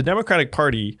the Democratic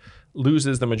Party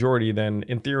loses the majority, then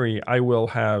in theory, I will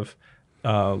have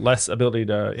less ability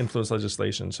to influence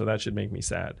legislation. So that should make me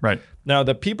sad. Right. Now,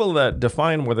 the people that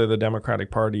define whether the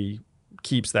Democratic Party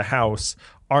keeps the House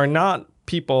are not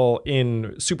people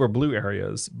in super blue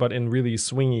areas, but in really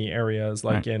swingy areas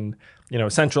like in,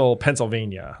 central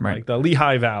Pennsylvania, like the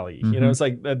Lehigh Valley. You know, it's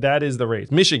like that is the race.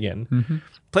 Michigan,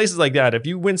 places like that. If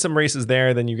you win some races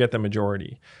there, then you get the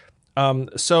majority.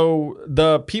 So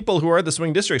the people who are at the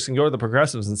swing districts can go to the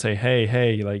progressives and say,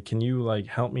 hey, like, can you like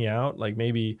help me out? Like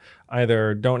maybe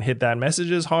either don't hit that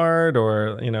message as hard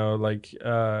or,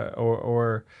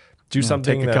 or do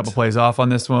something. Take a couple plays off on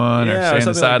this one or stay on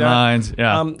the sidelines.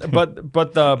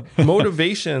 But the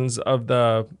motivations of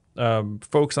the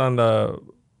folks on the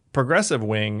progressive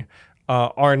wing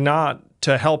are not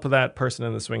to help that person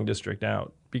in the swing district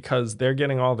out because they're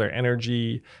getting all their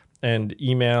energy and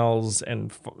emails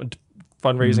and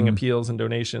fundraising appeals and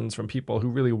donations from people who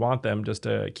really want them just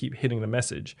to keep hitting the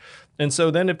message. And so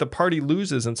then if the party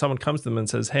loses and someone comes to them and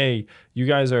says, hey, you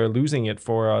guys are losing it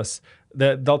for us,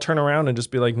 that they'll turn around and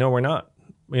just be like, no, we're not.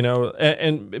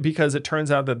 And because it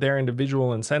turns out that their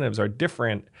individual incentives are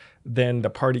different than the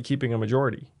party keeping a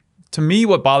majority. To me,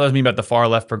 what bothers me about the far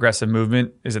left progressive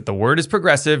movement is that the word is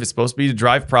progressive. It's supposed to be to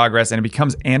drive progress, and it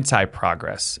becomes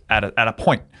anti-progress at a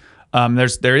point.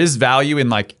 There is value in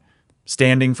like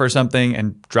standing for something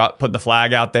and putting the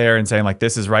flag out there and saying like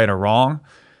this is right or wrong.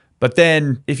 But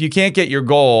then if you can't get your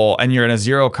goal and you're in a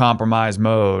zero compromise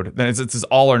mode, then it's this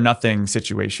all or nothing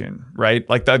situation, right?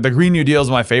 Like the Green New Deal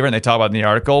is my favorite, and they talk about in the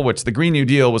article, which the Green New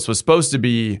Deal was supposed to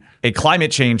be a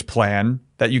climate change plan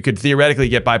that you could theoretically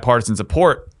get bipartisan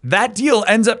support. That deal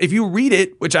ends up, if you read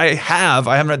it, which I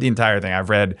haven't read the entire thing. I've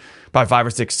read probably 5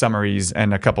 or 6 summaries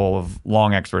and a couple of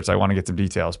long experts. I want to get some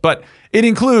details. But it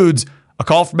includes a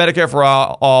call for Medicare for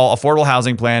all, affordable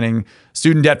housing planning,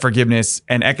 student debt forgiveness,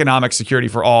 and economic security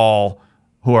for all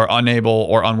who are unable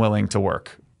or unwilling to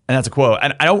work. And that's a quote.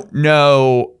 And I don't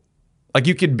know, like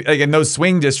you could, like in those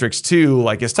swing districts too,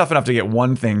 like it's tough enough to get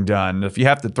one thing done. If you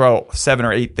have to throw 7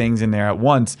 or 8 things in there at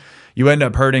once, you end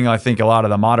up hurting, I think, a lot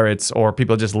of the moderates or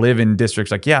people just live in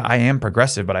districts like, yeah, I am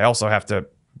progressive, but I also have to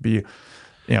be,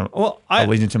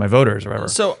 allegiant to my voters or whatever.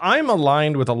 So I'm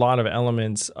aligned with a lot of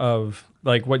elements of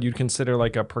like what you'd consider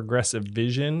like a progressive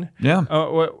vision. Yeah.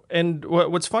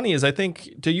 What's funny is I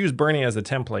think, to use Bernie as a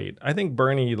template, I think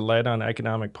Bernie led on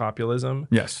economic populism.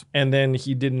 Yes. And then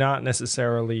he did not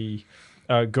necessarily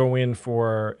go in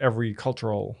for every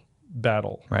cultural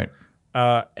battle. Right.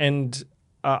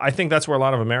 I think that's where a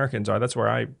lot of Americans are. That's where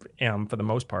I am for the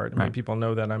most part. I mean, Right. people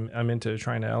know that I'm into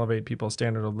trying to elevate people's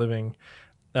standard of living.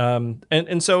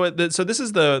 So this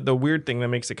is the weird thing that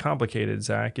makes it complicated,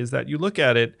 Zach, is that you look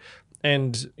at it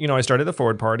and, I started the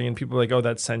Forward Party and people are like, oh,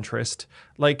 that's centrist.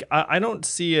 Like, I don't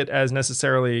see it as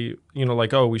necessarily,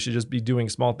 like, oh, we should just be doing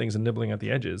small things and nibbling at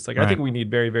the edges. Like, I think we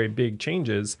need very, very big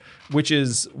changes, which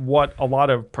is what a lot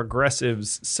of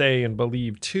progressives say and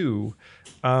believe too.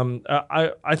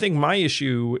 I think my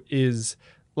issue is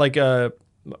like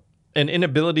an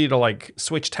inability to like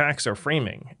switch tacks or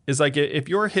framing. Is like, if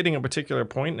you're hitting a particular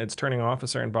point and it's turning off a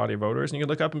certain body of voters, and you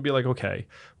look up and be like, okay,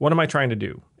 what am I trying to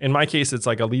do? In my case, it's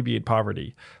like alleviate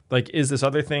poverty. Like, is this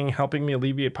other thing helping me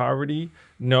alleviate poverty?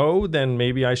 No, then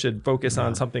maybe I should focus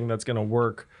on something that's going to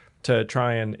work to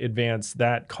try and advance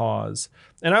that cause.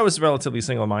 And I was relatively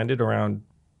single-minded around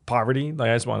poverty. Like,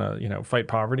 I just want to, fight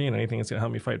poverty and anything that's going to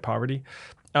help me fight poverty.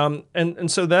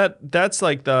 And so that's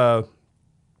like the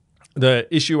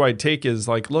issue I'd take is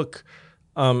like, look,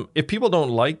 if people don't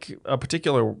like a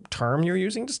particular term you're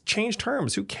using, just change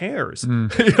terms. Who cares? you know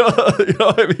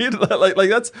what I mean? Like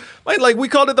that's like we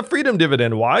called it the freedom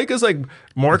dividend. Why? Because like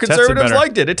more conservatives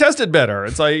liked it. It tested better.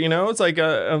 It's like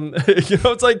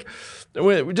it's like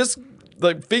we just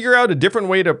like figure out a different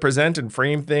way to present and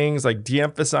frame things, like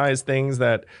de-emphasize things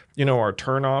that are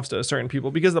turnoffs to certain people,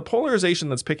 because the polarization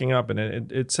that's picking up,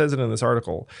 and it says it in this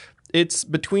article, it's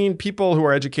between people who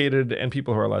are educated and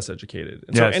people who are less educated.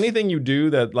 And so anything you do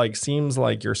that like seems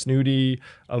like you're snooty,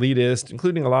 elitist,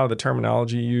 including a lot of the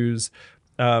terminology you use,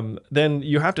 then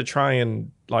you have to try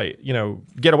and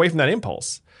get away from that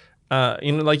impulse.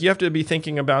 You have to be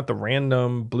thinking about the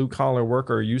random blue collar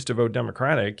worker who used to vote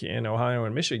Democratic in Ohio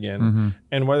and Michigan,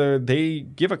 and whether they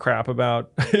give a crap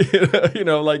about,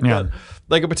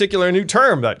 like a particular new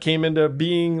term that came into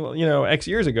being, X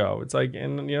years ago. It's like,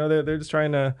 and they're just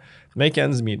trying to make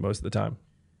ends meet most of the time.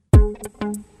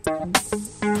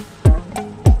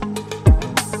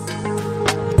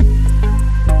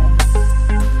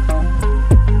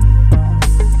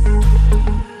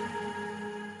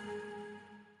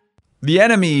 The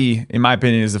enemy, in my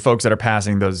opinion, is the folks that are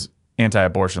passing those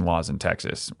anti-abortion laws in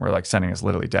Texas. We're like sending us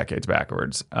literally decades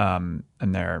backwards. And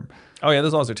they're... Oh, yeah,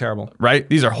 those laws are terrible. Right?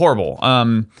 These are horrible.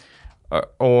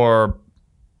 Or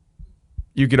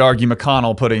you could argue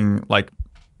McConnell putting, like,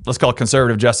 let's call it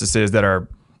conservative justices that are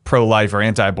pro-life or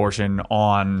anti-abortion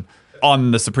on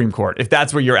the Supreme Court, if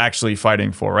that's what you're actually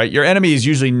fighting for, right? Your enemy is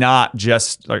usually not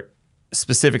just like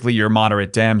specifically your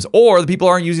moderate Dems, or the people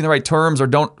aren't using the right terms or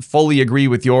don't fully agree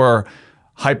with your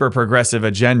hyper progressive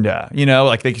agenda.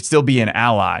 Like they could still be an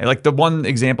ally. Like the one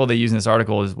example they use in this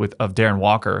article is of Darren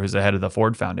Walker, who's the head of the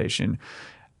Ford Foundation.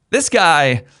 This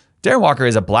guy, Darren Walker,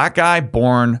 is a black guy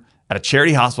born at a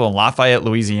charity hospital in Lafayette,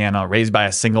 Louisiana, raised by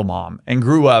a single mom, and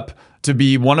grew up to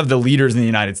be one of the leaders in the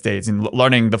United States in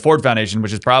learning the Ford Foundation,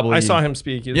 which is probably... I saw him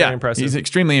speak. He's very impressive. He's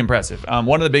extremely impressive.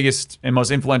 One of the biggest and most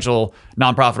influential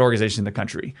nonprofit organizations in the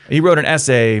country. He wrote an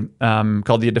essay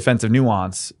called The Defense of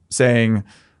Nuance, saying,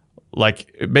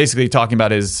 like, basically talking about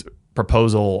his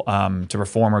proposal to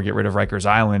reform or get rid of Rikers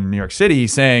Island in New York City,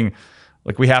 saying,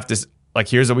 like, we have to... Like,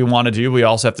 here's what we want to do. We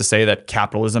also have to say that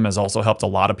capitalism has also helped a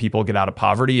lot of people get out of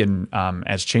poverty and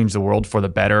has changed the world for the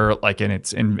better, like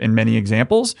in many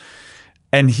examples.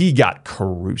 And he got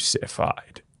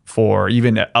crucified for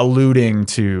even alluding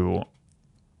to,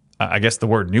 I guess, the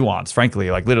word nuance, frankly.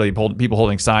 Like, literally people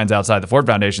holding signs outside the Ford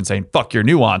Foundation saying, fuck your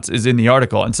nuance, is in the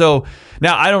article. And so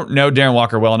now I don't know Darren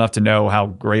Walker well enough to know how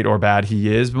great or bad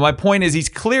he is. But my point is he's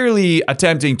clearly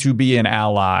attempting to be an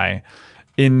ally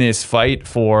in this fight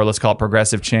for, let's call it,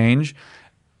 progressive change.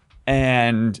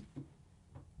 And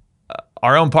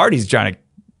our own party's trying to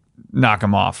knock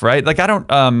him off, right? Like, I don't,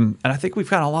 and I think we've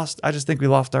kind of lost, I just think we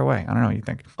lost our way. I don't know what you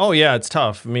think. Oh, yeah, it's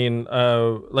tough. I mean,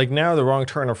 like now the wrong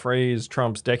turn of phrase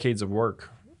trumps decades of work,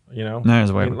 There's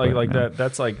a way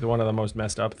that's like one of the most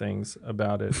messed up things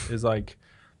about it is like,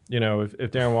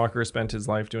 if Darren Walker spent his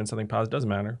life doing something positive, doesn't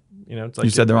matter. It's like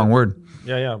you said the wrong word.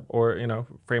 Yeah. Or,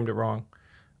 framed it wrong.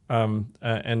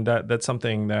 And that's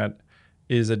something that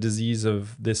is a disease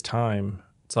of this time.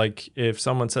 It's like if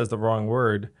someone says the wrong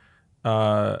word,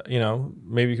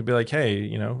 maybe you could be like,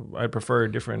 hey, I'd prefer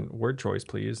a different word choice,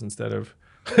 please, instead of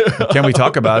Can we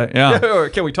talk about it? Yeah. Or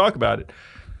can we talk about it?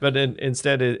 But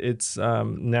instead, it's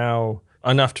now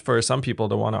enough for some people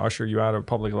to want to usher you out of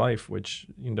public life, which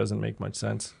doesn't make much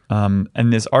sense.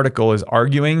 And this article is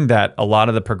arguing that a lot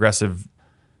of the progressive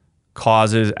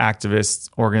causes, activists,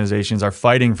 organizations are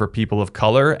fighting for people of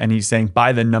color. And he's saying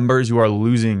by the numbers, you are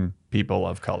losing people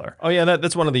of color. Oh, yeah,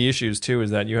 that's one of the issues, too,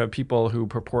 is that you have people who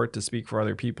purport to speak for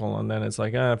other people. And then it's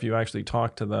like, if you actually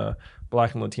talk to the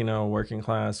Black and Latino working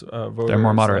class voters, they're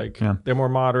more moderate. They're more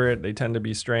moderate. They tend to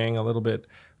be straying a little bit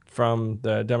from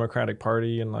the Democratic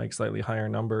Party in like slightly higher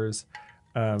numbers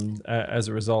as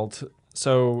a result.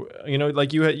 So,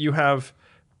 like you have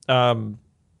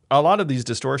a lot of these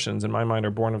distortions in my mind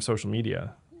are born of social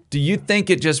media. Do you think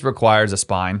it just requires a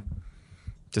spine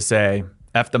to say,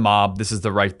 F the mob, this is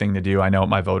the right thing to do. I know what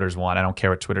my voters want. I don't care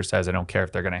what Twitter says. I don't care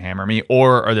if they're going to hammer me.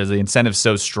 Or are the incentives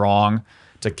so strong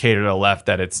to cater to the left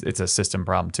that it's a system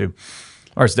problem too?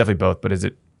 Or it's definitely both, but is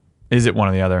it one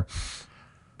or the other?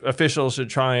 Officials should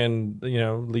try and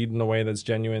lead in a way that's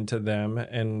genuine to them.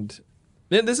 And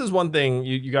this is one thing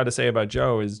you got to say about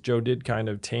Joe is Joe did kind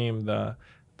of tame the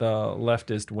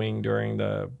leftist wing during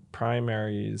the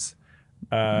primaries.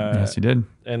 Yes, he did.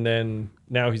 And then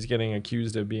now he's getting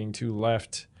accused of being too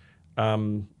left. That's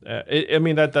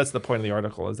the point of the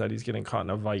article is that he's getting caught in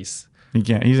a vice. He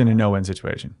can't. He's in a no-win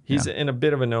situation. He's in a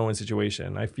bit of a no-win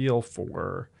situation. I feel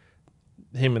for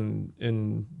him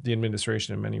in the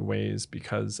administration in many ways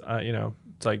because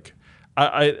it's like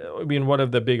I mean one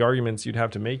of the big arguments you'd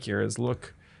have to make here is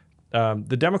look,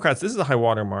 the Democrats, this is a high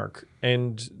water mark,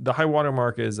 and the high water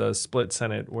mark is a split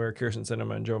Senate where Kyrsten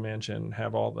Sinema and Joe Manchin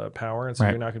have all the power, and so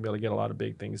you're not going to be able to get a lot of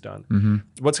big things done. Mm-hmm.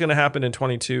 What's going to happen in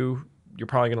 22? You're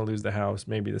probably going to lose the House,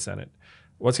 maybe the Senate.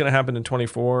 What's going to happen in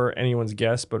 24? Anyone's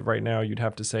guess, but right now you'd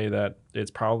have to say that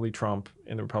it's probably Trump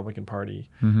in the Republican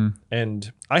Party. Mm-hmm.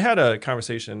 And I had a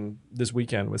conversation this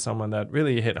weekend with someone that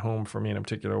really hit home for me in a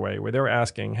particular way, where they were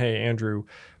asking, hey, Andrew,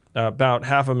 about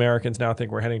half Americans now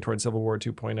think we're heading towards Civil War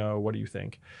 2.0. What do you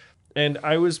think? And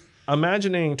I was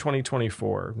imagining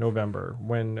 2024, November,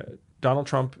 when Donald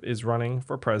Trump is running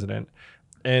for president.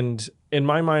 And in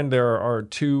my mind, there are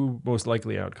two most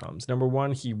likely outcomes. Number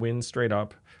one, he wins straight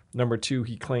up. Number two,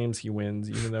 he claims he wins,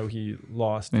 even though he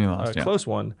lost a close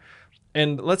one.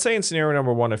 And let's say in scenario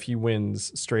number one, if he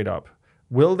wins straight up,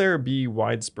 will there be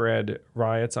widespread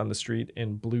riots on the street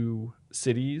in blue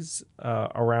cities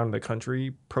around the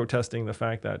country protesting the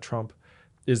fact that Trump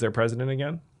is their president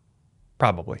again?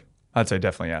 Probably. I'd say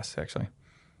definitely yes, actually.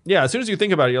 Yeah, as soon as you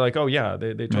think about it, you're like, oh, yeah,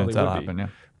 they totally would be. Happen, yeah.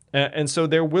 And so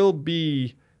there will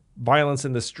be violence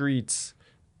in the streets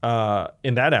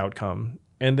in that outcome.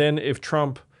 And then if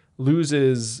Trump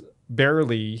loses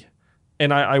barely,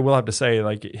 and I will have to say,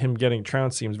 like, him getting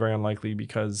trounced seems very unlikely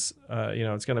because,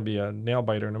 it's going to be a nail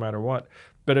biter no matter what.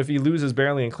 But if he loses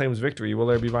barely and claims victory, will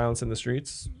there be violence in the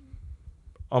streets?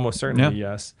 Almost certainly,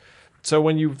 yes. So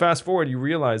when you fast forward, you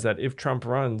realize that if Trump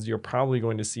runs, you're probably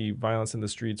going to see violence in the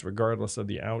streets regardless of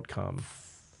the outcome.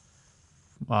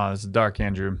 Wow, this is dark,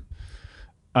 Andrew.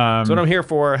 That's what I'm here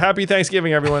for. Happy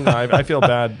Thanksgiving, everyone. I feel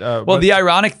bad. Well, the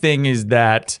ironic thing is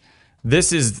that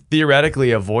this is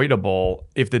theoretically avoidable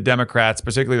if the Democrats,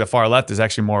 particularly the far left, is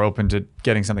actually more open to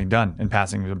getting something done and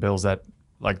passing the bills that,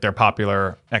 like, their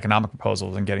popular economic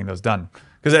proposals and getting those done.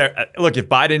 Because, look, if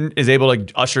Biden is able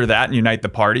to usher that and unite the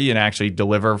party and actually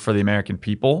deliver for the American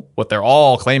people, what they're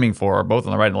all claiming for, both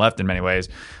on the right and the left in many ways,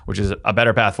 which is a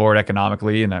better path forward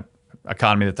economically and an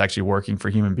economy that's actually working for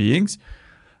human beings,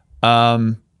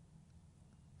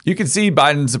 you can see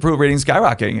Biden's approval rating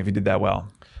skyrocketing if he did that well.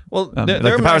 Well,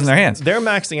 the power's in their hands. They're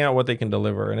maxing out what they can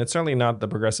deliver, and it's certainly not the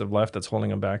progressive left that's holding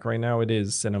them back right now. It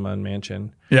is Sinema and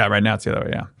Manchin. Yeah, right now it's the other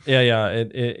way, Yeah,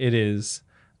 it is.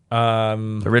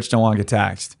 The rich don't want to get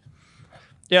taxed.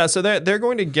 Yeah, so they're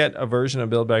going to get a version of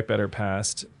Build Back Better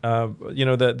passed.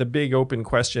 The big open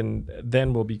question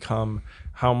then will become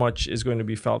how much is going to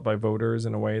be felt by voters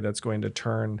in a way that's going to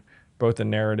turn both the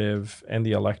narrative and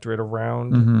the electorate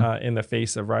around in the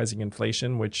face of rising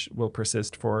inflation, which will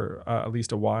persist for at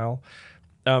least a while.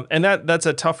 And that's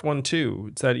a tough one, too.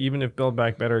 It's that even if Build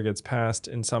Back Better gets passed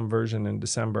in some version in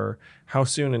December, how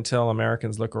soon until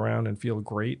Americans look around and feel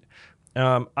great?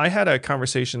 I had a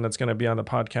conversation that's going to be on the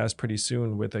podcast pretty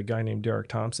soon with a guy named Derek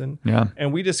Thompson. Yeah.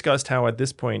 And we discussed how at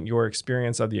this point your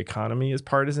experience of the economy is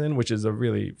partisan, which is a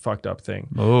really fucked up thing.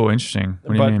 Oh, interesting.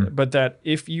 What do you mean? But that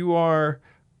if you are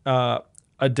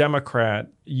a Democrat,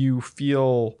 you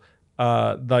feel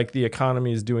like the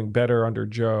economy is doing better under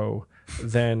Joe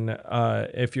than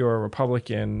if you're a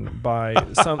Republican by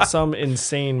some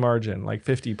insane margin, like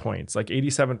 50 points. Like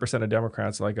 87% of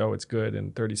Democrats are like, oh, it's good,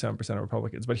 and 37% of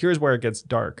Republicans. But here's where it gets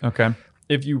dark. Okay.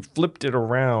 If you flipped it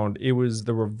around, it was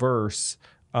the reverse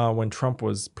when Trump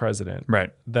was president.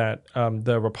 Right. That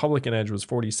the Republican edge was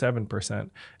 47%.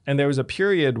 And there was a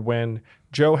period when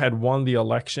Joe had won the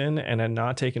election and had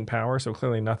not taken power, so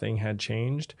clearly nothing had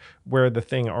changed, where the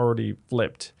thing already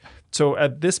flipped. So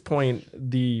at this point,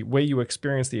 the way you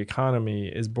experience the economy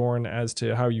is born as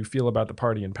to how you feel about the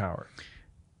party in power.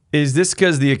 Is this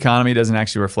because the economy doesn't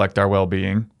actually reflect our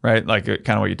well-being, right? Like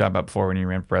kind of what you talked about before when you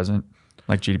ran for president,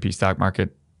 like GDP, stock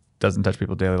market doesn't touch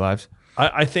people's daily lives?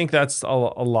 I think that's a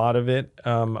lot of it.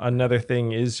 Another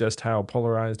thing is just how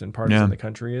polarized and partisan the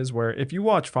country is, where if you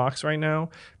watch Fox right now,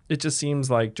 it just seems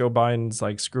like Joe Biden's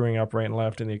like screwing up right and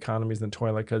left and the economy's in the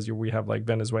toilet because we have like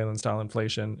Venezuelan style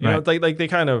inflation. You know, it's like they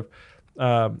kind of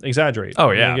exaggerate.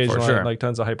 Oh, yeah, engage for in sure. like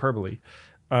tons of hyperbole.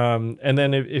 And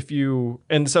then if you,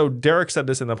 and so Derek said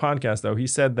this in the podcast though, he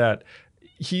said that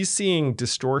he's seeing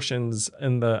distortions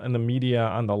in the media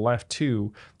on the left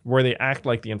too, where they act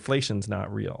like the inflation's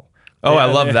not real. Oh, I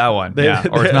love that one.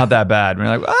 Or it's not that bad. We're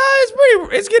like,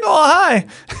 it's getting a little high.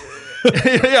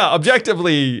 Yeah,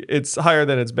 objectively, it's higher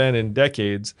than it's been in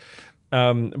decades.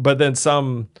 But then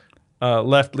some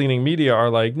left-leaning media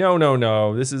are like,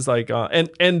 no, this is like, and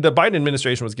the Biden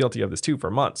administration was guilty of this too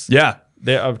for months. Yeah.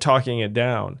 Of talking it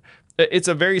down. It's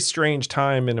a very strange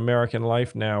time in American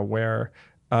life now where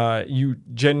you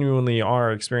genuinely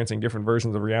are experiencing different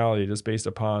versions of reality just based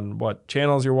upon what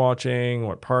channels you're watching,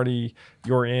 what party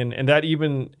you're in, and that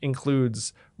even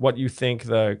includes what you think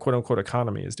the quote-unquote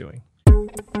economy is doing.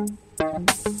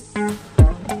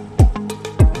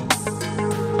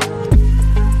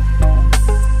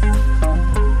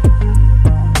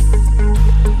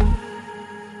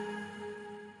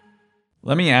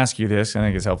 Let me ask you this. I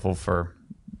think it's helpful for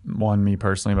me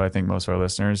personally, but I think most of our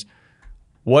listeners.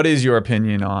 What is your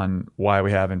opinion on why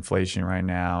we have inflation right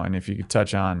now? And if you could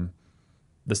touch on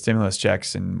the stimulus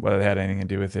checks and whether they had anything to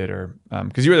do with it, or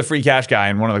because you were the free cash guy,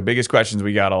 and one of the biggest questions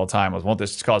we got all the time was, won't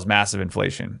this cause massive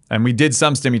inflation? And we did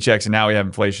some stimmy checks, and now we have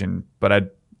inflation.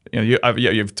 But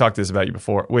you've talked this about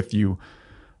with you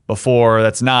before.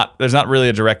 There's not really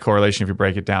a direct correlation if you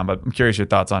break it down. But I'm curious your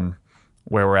thoughts on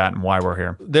where we're at and why we're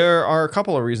here. There are a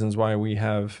couple of reasons why we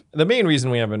have, the main reason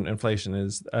we have inflation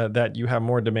is that you have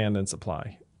more demand than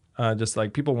supply. Just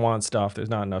like people want stuff,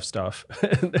 there's not enough stuff.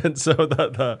 and so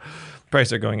the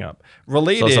prices are going up.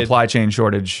 Related, So supply chain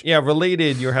shortage. Yeah,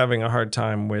 related, you're having a hard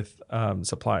time with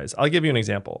supplies. I'll give you an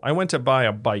example. I went to buy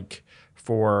a bike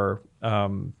for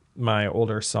my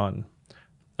older son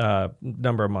a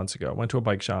number of months ago. Went to a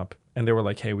bike shop and they were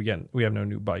like, hey, we have no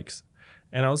new bikes.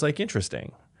 And I was like,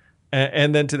 interesting.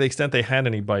 And then to the extent they had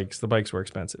any bikes, the bikes were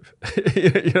expensive.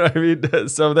 You know what I mean?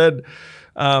 So then,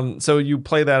 so you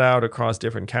play that out across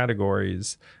different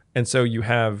categories. And so you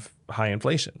have high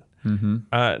inflation.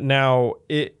 Mm-hmm. Now,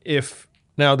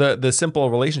 the simple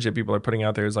relationship people are putting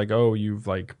out there is like, oh, you've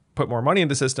like put more money in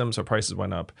the system, so prices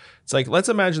went up. It's like, let's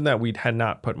imagine that we had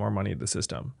not put more money in the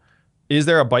system. Is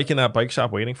there a bike in that bike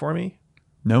shop waiting for me?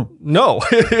 No. You know,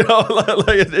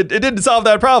 like it didn't solve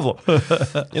that problem.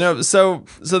 You know, so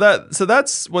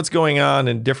that's what's going on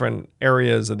in different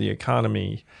areas of the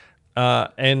economy,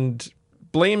 and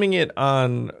blaming it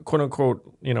on quote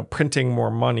unquote, you know, printing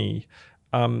more money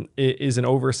is an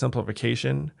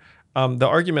oversimplification. The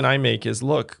argument I make is,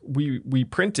 look, we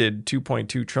printed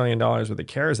 $2.2 trillion with the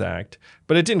CARES Act,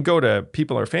 but it didn't go to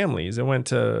people or families. It went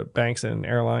to banks and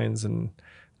airlines and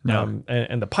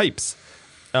the pipes.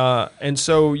 And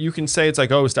so you can say it's like,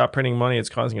 oh, stop printing money, it's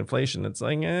causing inflation. It's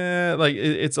like,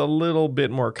 it's a little bit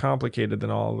more complicated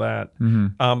than all of that.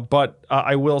 Mm-hmm. But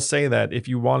I will say that if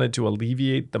you wanted to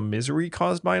alleviate the misery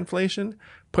caused by inflation,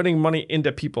 putting money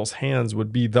into people's hands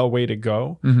would be the way to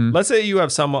go. Mm-hmm. Let's say you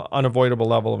have some unavoidable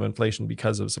level of inflation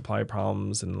because of supply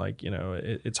problems and like, you know,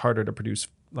 it's harder to produce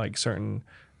like certain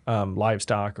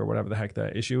livestock or whatever the heck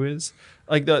that issue is.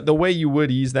 Like the way you would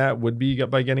ease that would be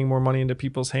by getting more money into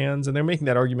people's hands. And they're making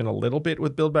that argument a little bit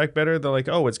with Build Back Better. They're like,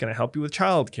 oh, it's going to help you with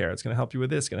childcare. It's going to help you with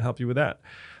this, going to help you with that.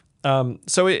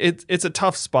 So it's a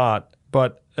tough spot,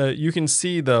 but you can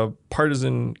see the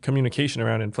partisan communication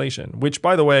around inflation, which,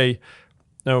 by the way,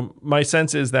 my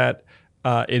sense is that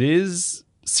it is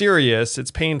serious.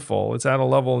 It's painful. It's at a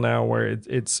level now where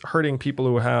it's hurting people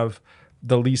who have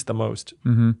the least the most.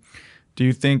 Mm-hmm. Do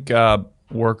you think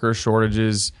worker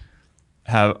shortages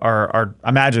are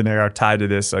imagine they are tied to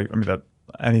this? Like, I mean,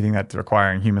 anything that's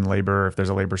requiring human labor, if there's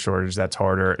a labor shortage, that's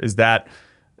harder. Is that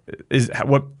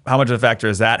how much of a factor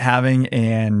is that having,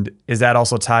 and is that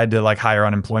also tied to like higher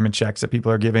unemployment checks that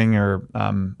people are giving, or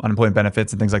unemployment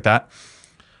benefits and things like that?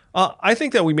 I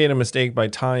think that we made a mistake by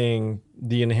tying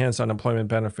the enhanced unemployment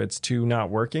benefits to not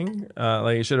working.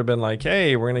 Like it should have been like,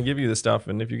 hey, we're going to give you this stuff,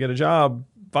 and if you get a job,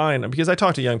 fine. Because I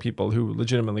talked to young people who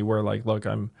legitimately were like, look,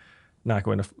 I'm not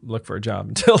going to look for a job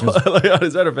until like, on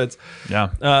his benefits. Yeah.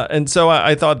 And so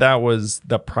I thought that was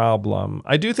the problem.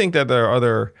 I do think that there are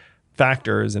other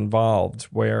factors involved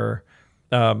where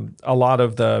a lot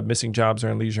of the missing jobs are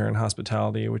in leisure and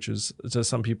hospitality, which is just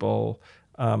some people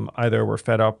either were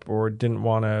fed up or didn't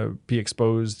want to be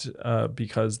exposed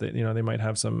because they might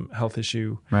have some health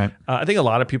issue. Right. I think a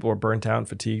lot of people are burnt out and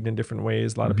fatigued in different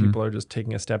ways. A lot of people are just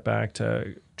taking a step back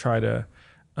to try to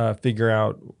figure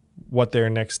out what their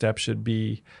next step should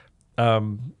be.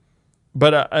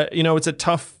 But it's a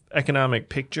tough economic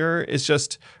picture. It's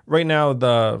just right now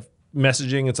the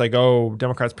messaging, it's like, oh,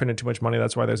 Democrats printed too much money,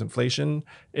 that's why there's inflation.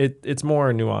 It's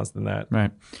more nuanced than that.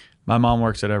 Right. My mom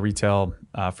works at a retail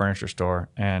furniture store,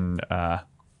 and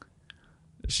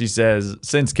she says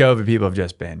since COVID, people have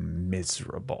just been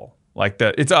miserable.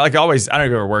 It's like always. I don't know if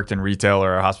you've ever worked in retail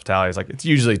or hospitality. It's like it's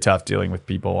usually tough dealing with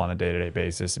people on a day-to-day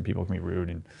basis, and people can be rude,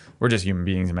 and we're just human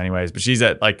beings in many ways. But she's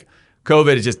at like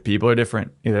COVID is just people are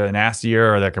different, either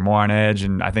nastier or they're more on edge.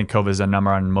 And I think COVID is a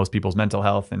number on most people's mental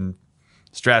health and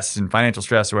stress and financial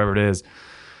stress or whatever it is.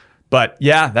 But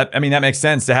yeah, that makes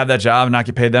sense to have that job and not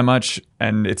get paid that much,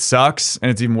 and it sucks,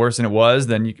 and it's even worse than it was.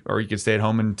 Then you could stay at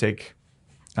home and take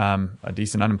a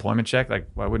decent unemployment check. Like,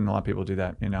 why wouldn't a lot of people do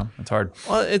that? It's hard.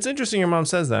 Well, it's interesting your mom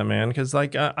says that, man, because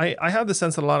like I have the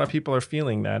sense that a lot of people are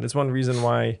feeling that. It's one reason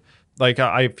why, like,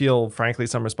 I feel frankly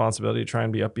some responsibility to try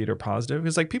and be upbeat or positive,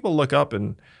 because like people look up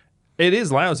and it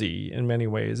is lousy in many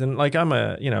ways. And like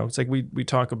it's like we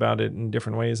talk about it in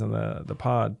different ways in the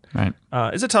pod. Right.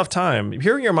 It's a tough time.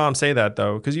 Hearing your mom say that,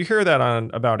 though, because you hear that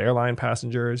about airline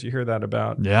passengers, you hear that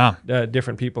about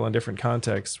different people in different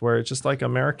contexts, where it's just like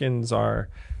Americans are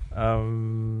a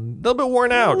little bit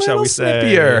worn out, shall we say.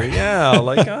 Snippier. Yeah,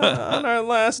 like on our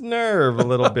last nerve a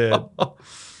little bit.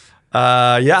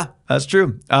 Yeah, that's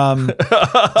true.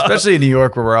 Especially in New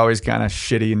York, where we're always kind of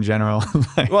shitty in general.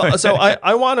 Well, so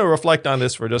I want to reflect on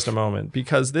this for just a moment,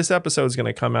 because this episode is going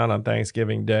to come out on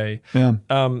Thanksgiving Day. Yeah.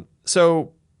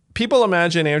 So people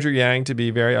imagine Andrew Yang to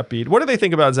be very upbeat. What do they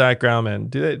think about Zach Grauman?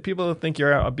 Do people think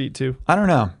you're upbeat too? I don't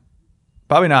know.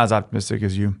 Probably not as optimistic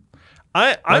as you.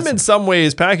 I'm in some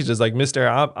ways packaged as like Mr.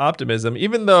 Optimism,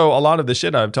 even though a lot of the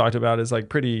shit I've talked about is like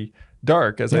pretty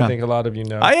dark, as I think a lot of you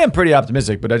know. I am pretty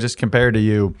optimistic, but I just compared to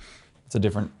you, it's a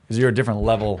different, because you're a different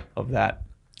level of that.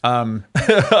 I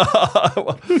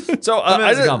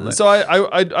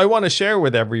want to share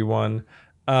with everyone.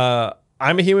 I'm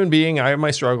a human being. I have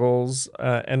my struggles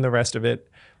and the rest of it.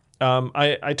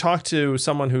 I talked to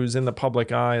someone who's in the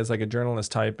public eye as like a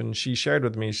journalist type, and she shared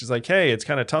with me, she's like, hey, it's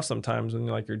kind of tough sometimes when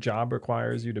like your job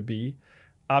requires you to be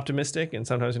optimistic, and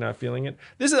sometimes you're not feeling it.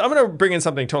 I'm going to bring in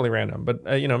something totally random, but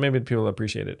maybe people will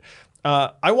appreciate it.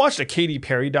 I watched a Katy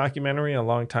Perry documentary a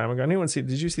long time ago. Did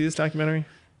you see this documentary?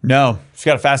 No. She's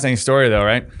got a fascinating story though,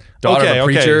 right? Daughter of a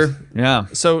preacher. Okay. Yeah.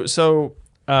 So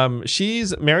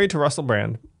she's married to Russell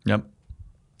Brand. Yep.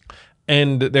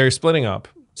 And they're splitting up.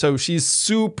 So she's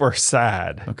super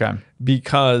sad. Okay.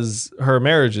 Because her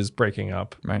marriage is breaking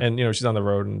up. Right. And she's on the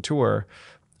road and tour.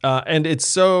 And it's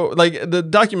so like the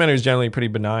documentary is generally pretty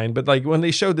benign, but like when they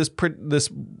showed this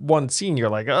one scene, you're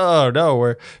like, oh no,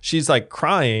 where she's like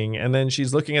crying, and then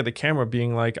she's looking at the camera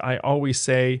being like, I always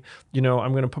say, I'm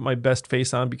going to put my best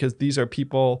face on because these are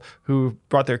people who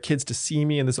brought their kids to see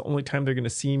me, and this is the only time they're going to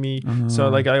see me. So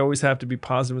like I always have to be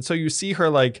positive. And so you see her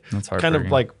like kind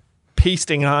of like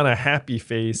pasting on a happy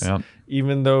face,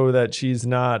 even though that she's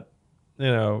not.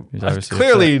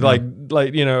 Clearly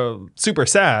upset, super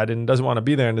sad and doesn't want to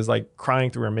be there, and is like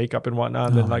crying through her makeup and whatnot,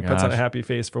 and then like puts on a happy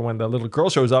face for when the little girl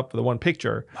shows up for the one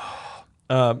picture.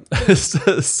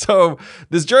 So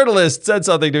this journalist said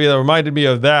something to me that reminded me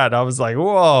of that. I was like,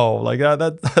 whoa, like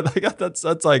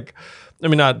that's like, I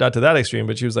mean, not to that extreme,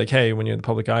 but she was like, hey, when you're in the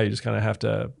public eye, you just kind of have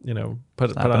to,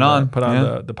 put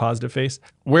on the positive face.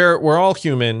 We're all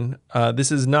human.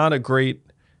 This is not a great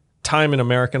time in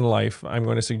American life, I'm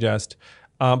going to suggest,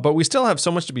 but we still have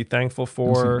so much to be thankful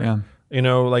for.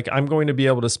 Like I'm going to be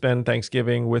able to spend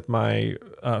Thanksgiving with my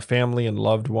family and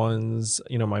loved ones.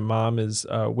 My mom is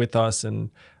with us and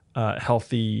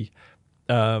healthy.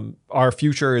 Our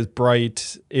future is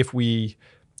bright if we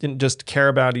didn't just care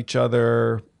about each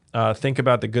other think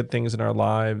about the good things in our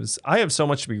lives. I have so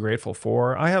much to be grateful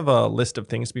for. I have a list of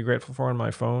things to be grateful for on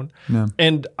my phone. Yeah.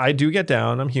 And I do get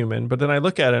down. I'm human. But then I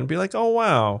look at it and be like, oh,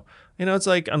 wow. It's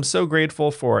like I'm so grateful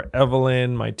for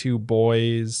Evelyn, my 2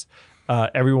 boys,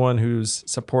 everyone who's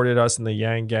supported us in the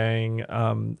Yang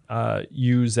Gang,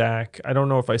 you, Zach. I don't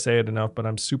know if I say it enough, but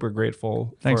I'm super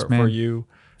grateful for you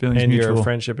Feelings and mutual. your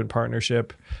friendship and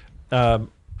partnership. There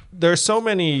are so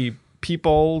many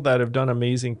people that have done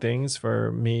amazing things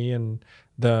for me and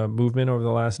the movement over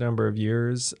the last number of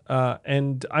years.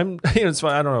 And I'm, it's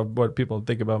fun. I don't know what people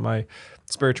think about my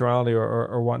spirituality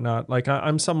or whatnot. Like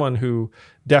I'm someone who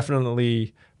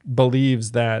definitely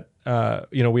believes that,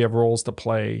 we have roles to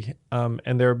play.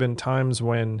 And there have been times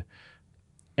when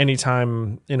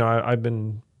anytime, I've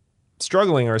been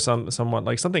struggling or somewhat,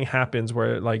 like something happens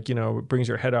where it brings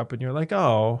your head up and you're like,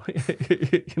 oh,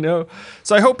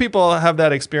 so I hope people have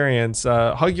that experience.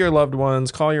 Hug your loved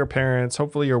ones, call your parents.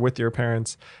 Hopefully you're with your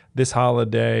parents this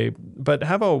holiday, but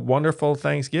have a wonderful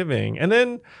Thanksgiving. And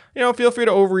then, feel free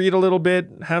to overeat a little bit,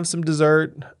 have some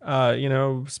dessert,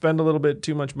 spend a little bit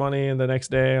too much money and the next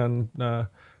day on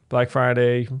Black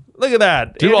Friday. Look at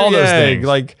that. Do all those things.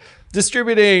 Like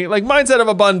distributing, like mindset of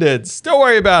abundance. Don't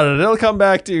worry about it. It'll come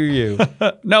back to you.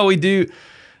 No, we do.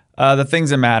 The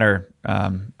things that matter,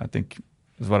 I think,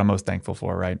 is what I'm most thankful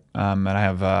for, right? And I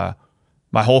have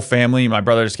my whole family. My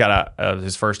brother just got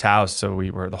his first house, so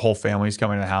the whole family's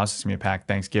coming to the house. It's going to be a packed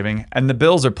Thanksgiving. And the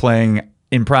Bills are playing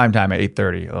in prime time at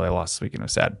 8:30. Oh, they lost this weekend. It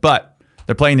was sad. But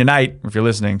they're playing tonight, if you're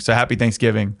listening. So happy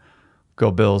Thanksgiving.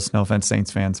 Go Bills. No offense,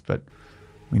 Saints fans, but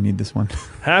we need this one.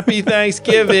 Happy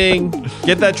Thanksgiving.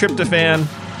 Get that tryptophan.